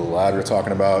 like the little lab you're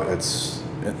talking about,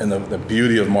 and the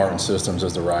beauty of Martin Systems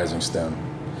is the rising stem.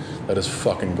 That is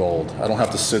fucking gold. I don't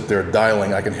have to sit there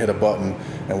dialing. I can hit a button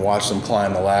and watch them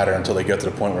climb the ladder until they get to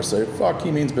the point where I say, fuck, he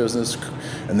means business.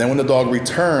 And then when the dog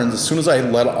returns, as soon as I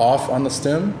let off on the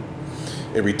stem,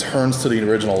 it returns to the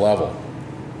original level.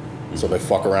 So they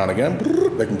fuck around again,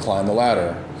 they can climb the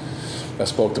ladder. I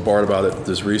spoke to Bart about it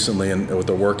this recently, and what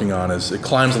they're working on is it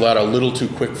climbs the ladder a little too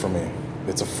quick for me.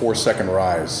 It's a 4-second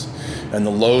rise. And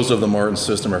the lows of the Martin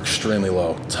System are extremely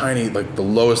low. Tiny, like the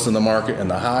lowest in the market,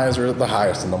 and the highs are the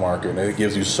highest in the market. And it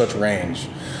gives you such range,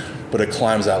 but it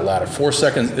climbs that ladder. 4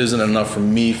 seconds isn't enough for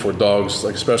me, for dogs,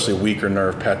 like especially weaker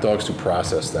nerve pet dogs, to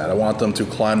process that. I want them to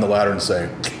climb the ladder and say,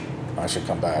 I should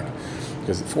come back.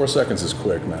 Because 4 seconds is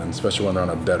quick, man, especially when they're on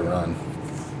a dead run.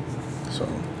 So,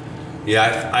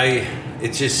 yeah,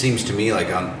 it just seems to me like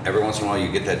every once in a while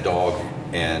you get that dog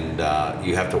and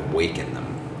you have to waken them.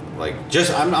 Like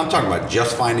I'm talking about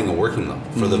just finding a working level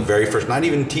for the very first, not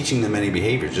even teaching them any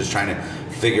behaviors, just trying to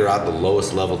figure out the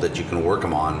lowest level that you can work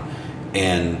them on.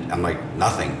 And I'm like,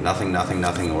 nothing, or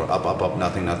up,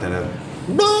 nothing.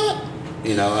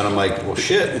 You know, and I'm like, well,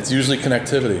 shit. It's usually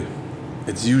connectivity.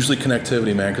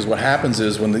 Man, because what happens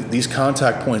is when these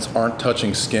contact points aren't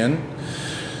touching skin,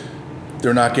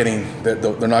 they're not getting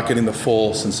the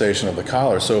full sensation of the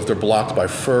collar. So if they're blocked by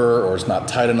fur, or it's not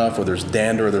tight enough, or there's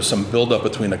dander, or there's some buildup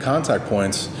between the contact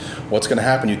points, what's going to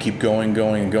happen? You keep going,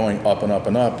 up and up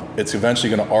and up. It's eventually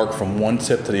going to arc from one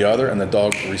tip to the other, and the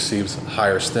dog receives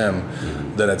higher stem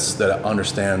that it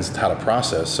understands how to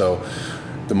process. So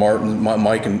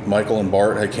Michael and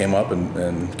Bart had came up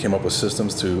with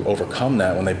systems to overcome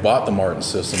that. When they bought the Martin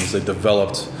Systems, they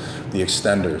developed the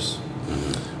extenders,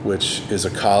 which is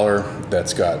a collar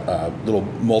that's got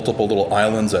multiple little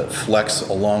islands that flex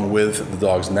along with the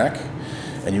dog's neck,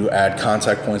 and you add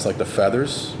contact points like the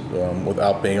feathers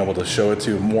without being able to show it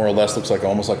to you. More or less looks like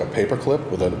almost like a paper clip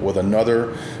with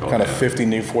another kind of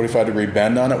 45 degree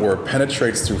bend on it, where it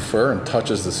penetrates through fur and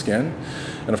touches the skin.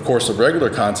 And of course, the regular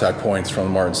contact points from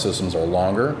the Martin Systems are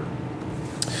longer.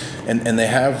 And they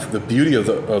have the beauty of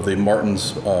the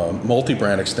Martin's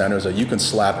multi-brand extenders, that you can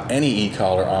slap any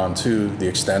e-collar onto the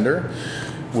extender.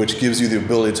 which gives you the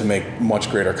ability to make much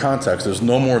greater contacts. There's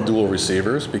no more dual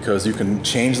receivers because you can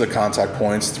change the contact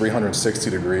points 360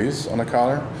 degrees on a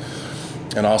collar.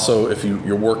 And also, if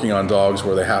you're working on dogs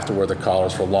where they have to wear the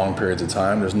collars for long periods of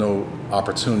time, there's no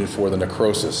opportunity for the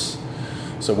necrosis,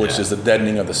 so which is the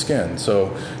deadening of the skin.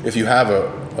 So if you have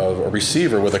a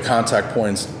receiver with the contact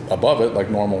points above it, like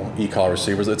normal e-collar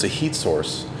receivers, it's a heat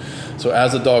source. So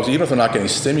as the dogs, even if they're not getting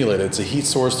stimulated, it's a heat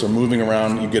source. They're moving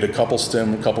around. You get a couple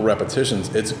repetitions.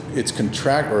 It's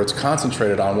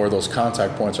concentrated on where those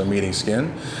contact points are meeting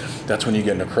skin. That's when you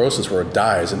get necrosis where it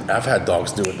dies. And I've had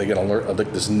dogs do it. They get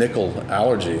this nickel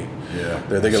allergy. Yeah.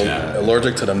 They get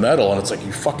allergic to the metal, and it's like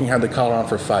you fucking had the collar on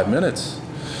for 5 minutes.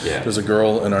 Yeah. There's a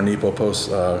girl in our Nepo Post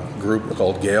group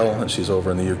called Gail, and she's over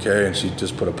in the UK, and she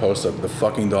just put a post up. The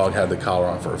fucking dog had the collar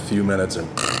on for a few minutes, and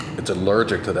it's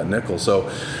allergic to that nickel. So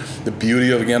the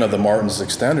beauty of the Martens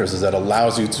extenders is that it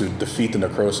allows you to defeat the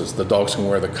necrosis. The dogs can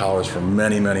wear the collars for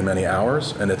many, many, many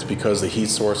hours, and it's because the heat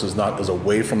source is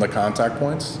away from the contact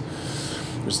points.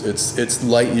 It's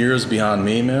light years beyond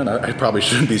me, man. I probably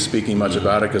shouldn't be speaking much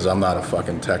about it because I'm not a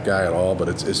fucking tech guy at all, but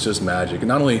it's just magic. And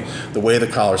not only the way the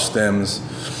collar stems,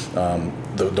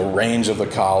 the range of the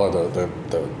collar,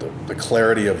 the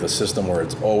clarity of the system where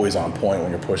it's always on point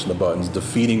when you're pushing the buttons,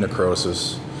 defeating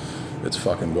necrosis, it's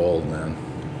fucking gold, man.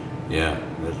 Yeah,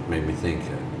 that made me think.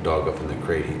 Dog up in the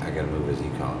crate, I got to move his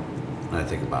e-collar. And I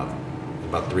think about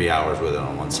 3 hours with it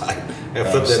on one side. I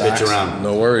flip that bitch around.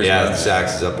 No worries, yeah, man.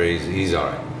 Sachs is up there. He's all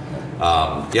right.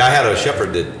 I had a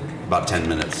shepherd that about 10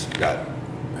 minutes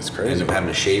That's crazy. ended up having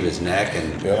to shave his neck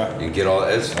and get all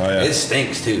it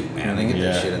stinks too, man. They get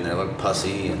that shit in there, look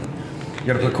pussy, and You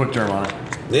got to put quick term on it.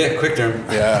 yeah, quick term.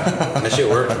 Yeah. That shit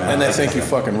worked, man. And they think you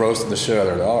fucking roasted the shit out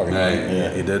of their dog.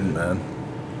 Right. You didn't, man.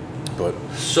 But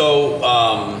So,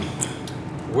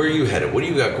 where are you headed? What do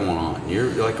you got going on?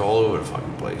 You're like all over the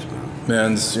fucking place, man.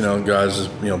 man, guys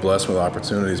just blessed with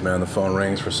opportunities, man. The phone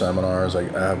rings for seminars. I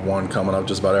have one coming up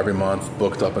just about every month,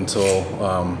 booked up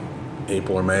until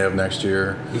April or May of next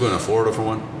year. You going to Florida for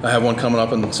one? I have one coming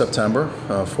up in September,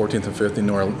 14th and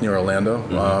 15th near Orlando.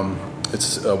 Mm-hmm.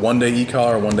 It's a one-day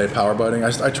e-collar, one-day power biting.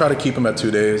 I try to keep them at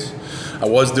 2 days. I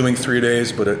was doing 3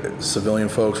 days, but civilian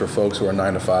folks or folks who are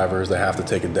 9-to-5ers, they have to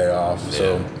take a day off. Yeah.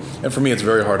 So, and for me, it's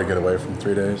very hard to get away from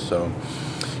 3 days. So,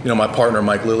 my partner,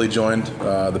 Mike Lilly, joined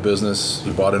the business.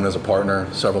 He bought in as a partner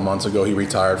several months ago. He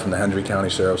retired from the Hendry County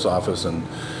Sheriff's Office, and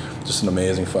just an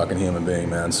amazing fucking human being,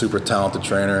 man. Super talented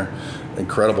trainer,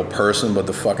 incredible person, but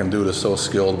the fucking dude is so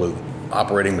skilled with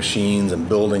operating machines and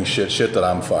building shit that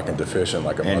I'm fucking deficient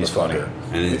like a and motherfucker.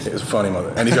 He's funny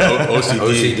mother. And he's got OCD.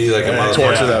 OCD like a motherfucker.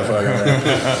 Torture that fucking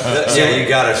man. Yeah, you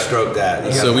gotta stroke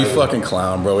that. So we fucking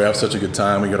clown, bro. We have such a good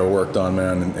time. We get our work done,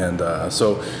 man. And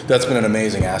so that's been an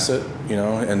amazing asset,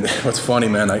 And what's funny,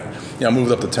 man, I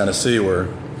moved up to Tennessee where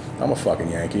I'm a fucking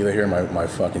Yankee. They hear my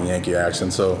fucking Yankee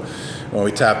accent. So when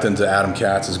we tapped into Adam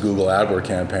Katz's Google AdWords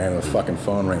campaign, the fucking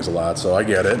phone rings a lot. So I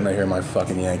get it, and they hear my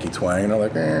fucking Yankee twang, and they're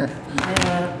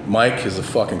like, Mike is a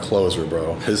fucking closer,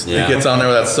 bro. He gets on there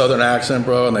with that southern accent,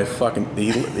 bro, and they fucking,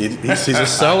 he's a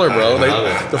seller, bro.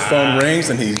 The phone rings,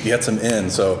 and he gets him in.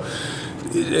 So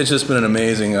it's just been an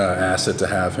amazing asset to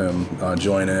have him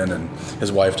join in, and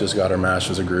his wife just got her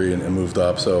master's degree and moved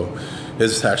up. So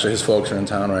his folks are in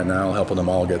town right now, helping them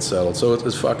all get settled. So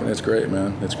it's great,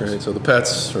 man. It's great. So the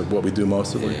pets are what we do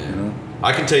mostly.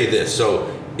 I can tell you this.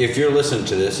 So if you're listening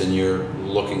to this and you're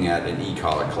looking at an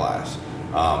e-collar class,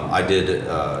 I did.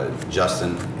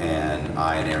 Justin and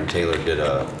I and Aaron Taylor did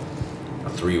a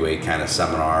 3-way kind of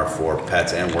seminar for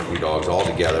pets and working dogs all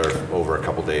together over a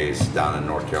couple days down in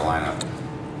North Carolina.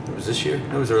 It was this year?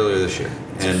 It was earlier this year.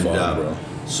 It's fun, bro.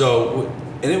 So,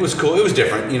 and it was cool. It was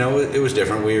different. It was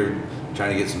different. We were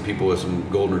trying to get some people with some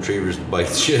golden retrievers to bite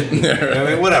shit. I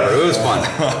mean, whatever. It was fun.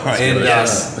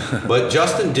 And but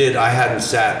Justin did. I hadn't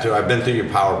sat through. I've been through your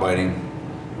power biting.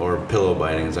 Or pillow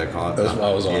biting, as I call it. That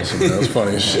was awesome. That was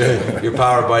funny as shit. Your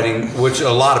power biting, which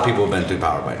a lot of people have been through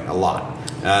power biting, a lot.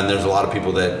 And there's a lot of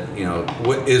people that,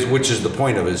 which is the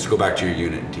point of it, is to go back to your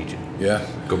unit and teach it. Yeah.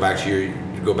 Go back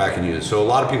and use it. So a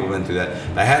lot of people have been through that.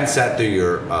 I hadn't sat through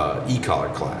your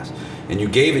e-collar class. And you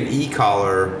gave an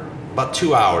e-collar about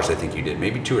 2 hours, I think you did,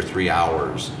 maybe 2 or 3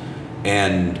 hours.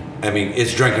 And, I mean,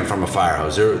 it's drinking from a fire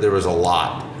hose. There was a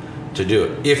lot to do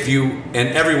it. And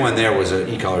everyone there was an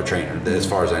e-collar trainer, as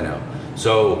far as I know.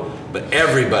 So, but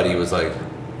everybody was like,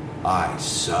 I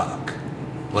suck.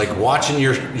 Like watching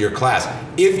your class.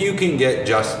 If you can get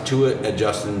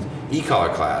Justin's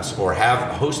e-collar class or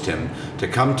host him to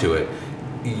come to it,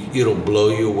 it'll blow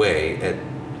you away at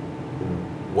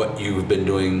what you've been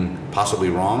doing possibly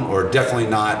wrong, or definitely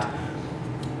not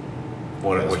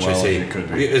what should I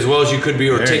say? As well as you could be,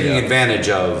 or taking advantage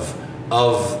of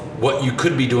what you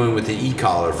could be doing with the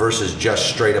e-collar versus just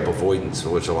straight up avoidance,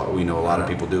 which we know a lot of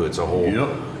people do. It's a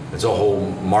whole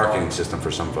marketing system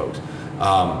for some folks.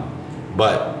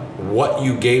 But what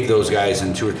you gave those guys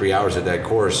in 2 or 3 hours at that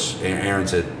course, Aaron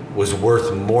said, was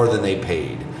worth more than they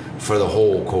paid for the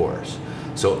whole course.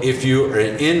 So if you're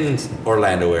in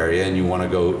Orlando area and you want to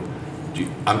go,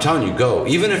 I'm telling you, go.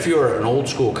 Even if you're an old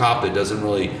school cop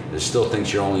that still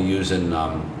thinks you're only using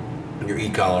your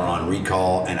e-collar on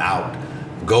recall and out,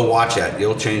 go watch that.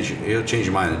 It'll change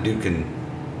your mind. The dude can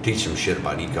teach some shit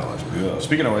about e-collars. Yeah.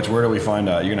 Speaking of which, where do we find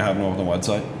out? You gonna have them on the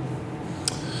website?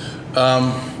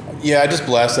 Yeah, I just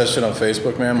blast that shit on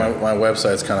Facebook, man. My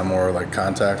website's kind of more like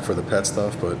contact for the pet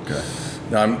stuff, but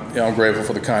I'm grateful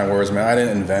for the kind words, man. I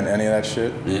didn't invent any of that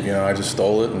shit. Yeah. I just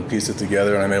stole it and pieced it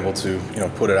together, and I'm able to,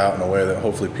 put it out in a way that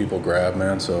hopefully people grab,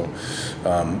 man. So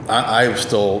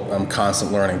I'm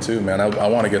constant learning too, man. I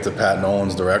want to get to Pat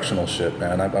Nolan's directional shit,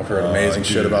 man. I've heard amazing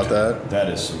shit about that. That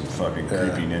is some fucking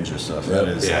creepy ninja stuff. Yep. That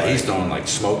is he's throwing like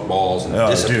smoke balls and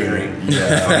disappearing. Dude.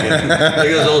 Yeah. Look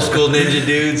at those old school ninja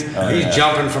dudes. He's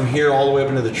jumping from here all the way up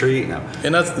into the tree. No.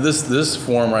 And that's this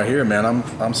form right here, man.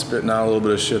 I'm spitting out a little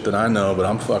bit of shit that I know, but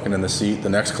I'm fucking in the seat, the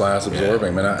next class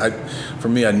absorbing. Man, for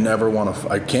me, I never want to.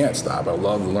 I can't stop. I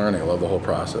love the learning. I love the whole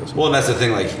process. Well, and that's the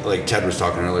thing. Like Ted was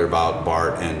talking earlier about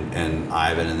Bart and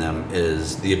Ivan and them,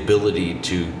 is the ability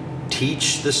to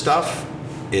teach the stuff.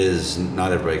 Is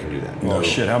not everybody can do that. Well,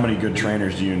 shit. How many good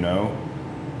trainers do you know?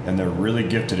 And they're really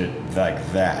gifted at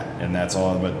like that, and that's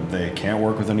all. But they can't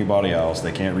work with anybody else.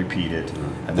 They can't repeat it.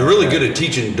 And they're really good at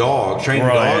teaching dogs, training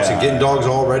dogs, and getting dogs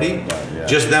all ready.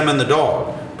 Just them and the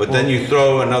dog. But then you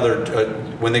throw another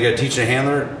when they got to teach a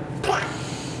handler.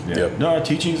 Yep. No,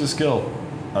 teaching's a skill.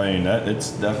 I mean,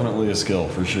 it's definitely a skill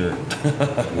for sure.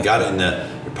 You got it, and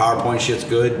your PowerPoint shit's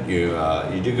good.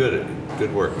 You do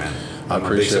good work, man. I'm a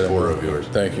big supporter of yours.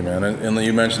 Thank you, man. And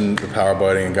you mentioned the power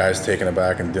biting and guys taking it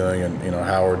back and doing, and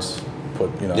Howard's put,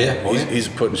 he's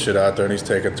putting shit out there and he's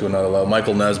taking it to another level.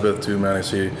 Michael Nesbitt too, man. I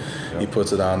see he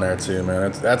puts it on there too,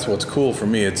 man. That's what's cool for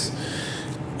me.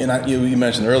 You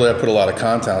mentioned earlier, I put a lot of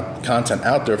content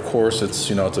out there. Of course, it's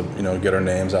to get our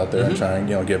names out there and try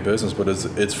and get business. But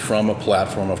it's from a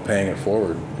platform of paying it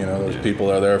forward. Those people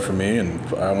are there for me, and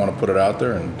I want to put it out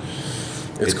there. And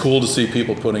it's cool to see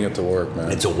people putting it to work,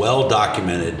 man. It's a well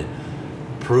documented,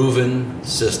 proven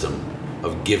system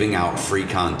of giving out free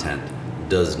content.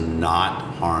 Does not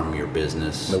harm your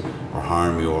business or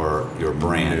harm your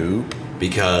brand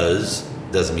because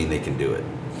doesn't mean they can do it.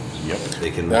 Yep. They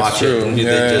can watch it.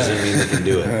 That doesn't mean they can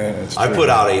do it. I put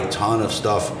out a ton of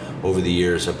stuff over the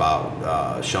years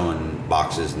about showing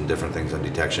boxes and different things on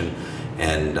detection,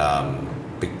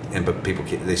 but people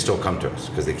they still come to us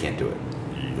because they can't do it.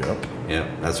 Yep.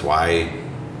 Yeah. That's why.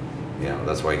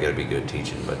 That's why you got to be good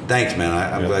teaching. But thanks, man.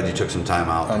 I'm glad you took some time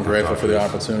out. I'm grateful for the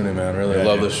opportunity, man. Really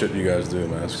love the shit you guys do,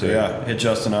 man. It's great. Hit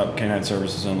Justin up. Canine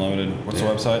Services Unlimited. What's the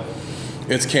website?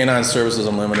 It's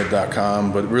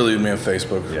canineservicesunlimited.com, but really me on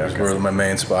Facebook is where my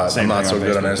main spot. I'm not so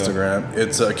good on Instagram.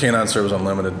 It's Canine Service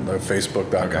Unlimited,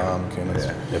 Facebook.com. Okay.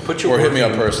 Hit me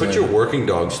up personally. Put your working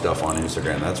dog stuff on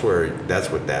Instagram. That's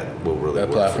what that will really.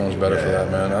 That platform's better for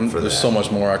that, man. There's so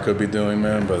much more I could be doing,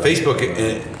 man. But Facebook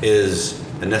is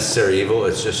a necessary evil.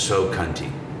 It's just so cunty.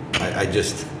 I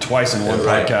just twice in one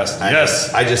podcast.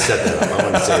 I just set that up. I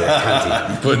want to say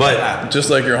that cunty. But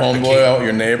just like your homeboy,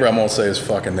 your neighbor, I won't say his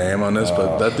fucking name on this,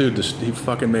 but that dude, he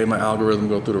fucking made my algorithm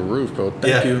go through the roof, bro.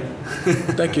 Thank you.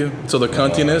 Thank you. So the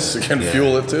cuntiness can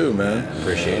fuel it too, man.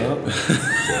 Appreciate it.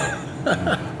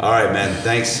 All right, man.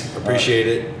 Thanks. Appreciate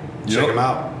it. Check them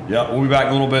out. Yeah, we'll be back in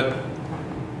a little bit.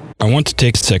 I want to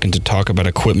take a second to talk about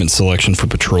equipment selection for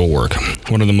patrol work.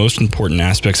 One of the most important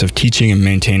aspects of teaching and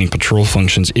maintaining patrol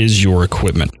functions is your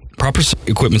equipment. Proper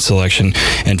equipment selection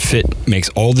and fit makes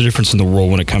all the difference in the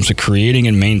world when it comes to creating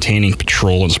and maintaining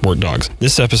patrol and sport dogs.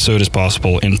 This episode is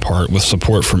possible in part with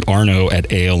support from Arno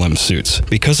at ALM Suits.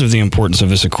 Because of the importance of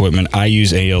this equipment, I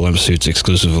use ALM Suits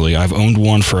exclusively. I've owned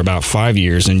one for about 5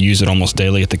 years and use it almost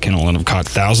daily at the kennel, and I've caught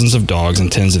thousands of dogs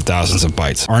and tens of thousands of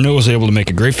bites. Arno was able to make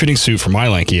a great fitting suit for my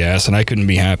lanky ass, and I couldn't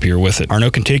be happier with it.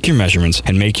 Arno can take your measurements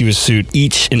and make you a suit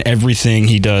each and everything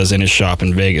he does in his shop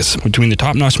in Vegas. Between the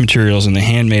top-notch materials and the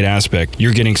handmade aspect,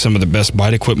 you're getting some of the best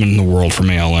bite equipment in the world from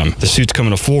ALM. The suits come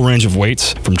in a full range of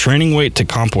weights, from training weight to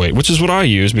comp weight, which is what I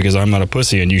use because I'm not a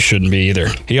pussy and you shouldn't be either.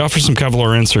 He offers some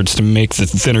Kevlar inserts to make the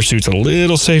thinner suits a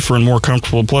little safer and more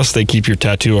comfortable, plus they keep your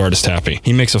tattoo artist happy.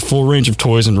 He makes a full range of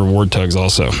toys and reward tugs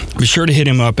also. Be sure to hit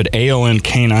him up at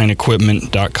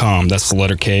alnk9equipment.com. That's the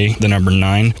letter K, the number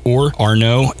 9, or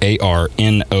Arno,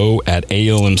 ARNO, at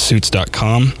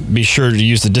almsuits.com. Be sure to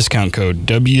use the discount code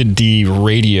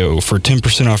WDRadio for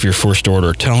 10% off your first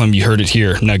order. Tell him you heard it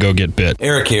here. Now go get bit.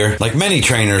 Eric here. Like many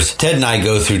trainers, Ted and I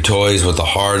go through toys with the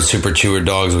hard super chewer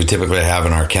dogs we typically have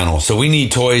in our kennel. So we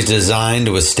need toys designed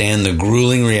to withstand the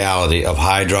grueling reality of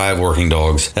high drive working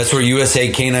dogs. That's where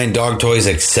USA Canine Dog Toys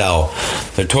excel.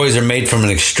 Their toys are made from an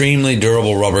extremely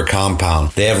durable rubber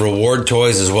compound. They have reward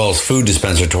toys as well as food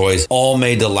dispenser toys, all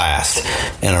made to last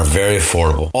and are very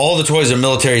affordable. All the toys are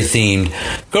military themed.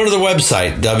 Go to the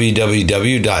website,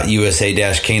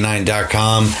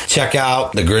 www.usa-canine.com. Check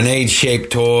out the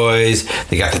grenade-shaped toys.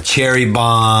 They got the cherry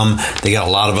bomb. They got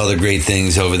a lot of other great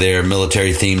things over there,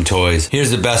 military-themed toys.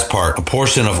 Here's the best part. A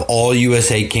portion of all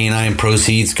USA Canine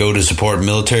proceeds go to support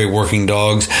military working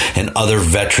dogs and other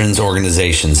veterans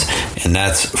organizations. And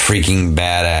that's freaking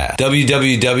badass.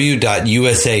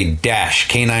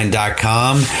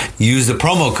 www.usa-canine.com. Use the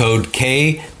promo code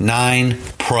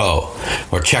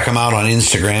K9Pro or check them out on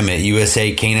Instagram at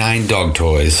USA Canine Dog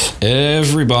Toys.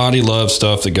 Everybody loves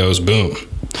stuff that goes boom.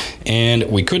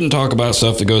 And we couldn't talk about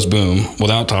stuff that goes boom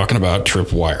without talking about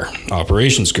Tripwire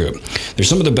Operations Group. They're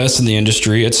some of the best in the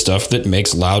industry at stuff that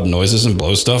makes loud noises and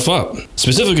blows stuff up.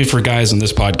 Specifically for guys on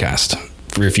this podcast.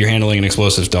 For if you're handling an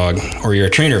explosive dog or you're a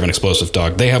trainer of an explosive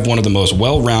dog, they have one of the most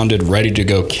well-rounded,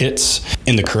 ready-to-go kits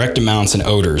in the correct amounts and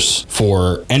odors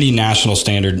for any national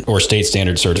standard or state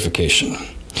standard certification.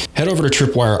 Head over to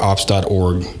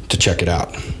tripwireops.org to check it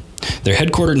out. They're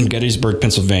headquartered in Gettysburg,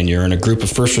 Pennsylvania, and a group of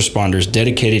first responders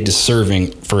dedicated to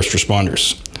serving first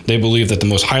responders. They believe that the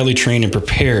most highly trained and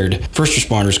prepared first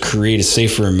responders create a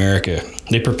safer America.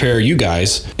 They prepare you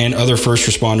guys and other first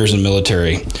responders and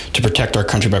military to protect our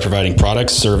country by providing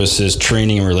products, services,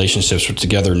 training, and relationships which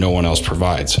together no one else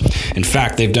provides. In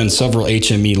fact, they've done several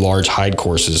HME large hide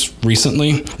courses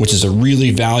recently, which is a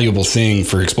really valuable thing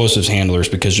for explosives handlers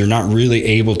because you're not really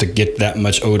able to get that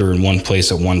much odor in one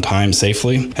place at one time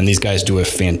safely, and these guys do a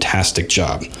fantastic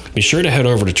job. Be sure to head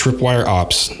over to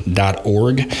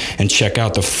tripwireops.org and check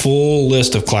out the full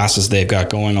list of classes they've got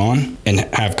going on and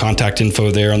have contact info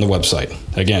there on the website.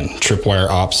 Again,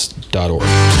 tripwireops.org.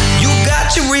 You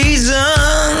got your reasons,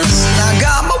 I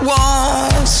got my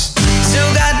wants.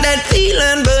 Still got that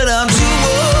feeling, but I'm too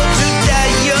old to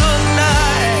die young now.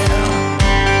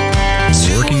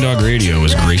 Working Dog Radio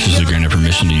is graciously granted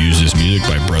permission to use this music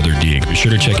by Brother Deeg. Be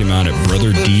sure to check him out at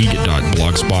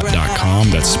brotherdeeg.blogspot.com.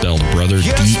 That's spelled brother,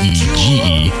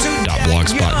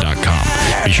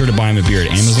 DEGE.blogspot.com. Be sure to buy him a beer at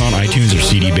Amazon, iTunes, or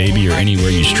CD Baby, or anywhere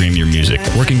you stream your music.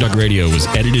 Working Dog Radio was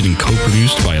edited and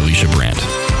co-produced by Alicia Brandt.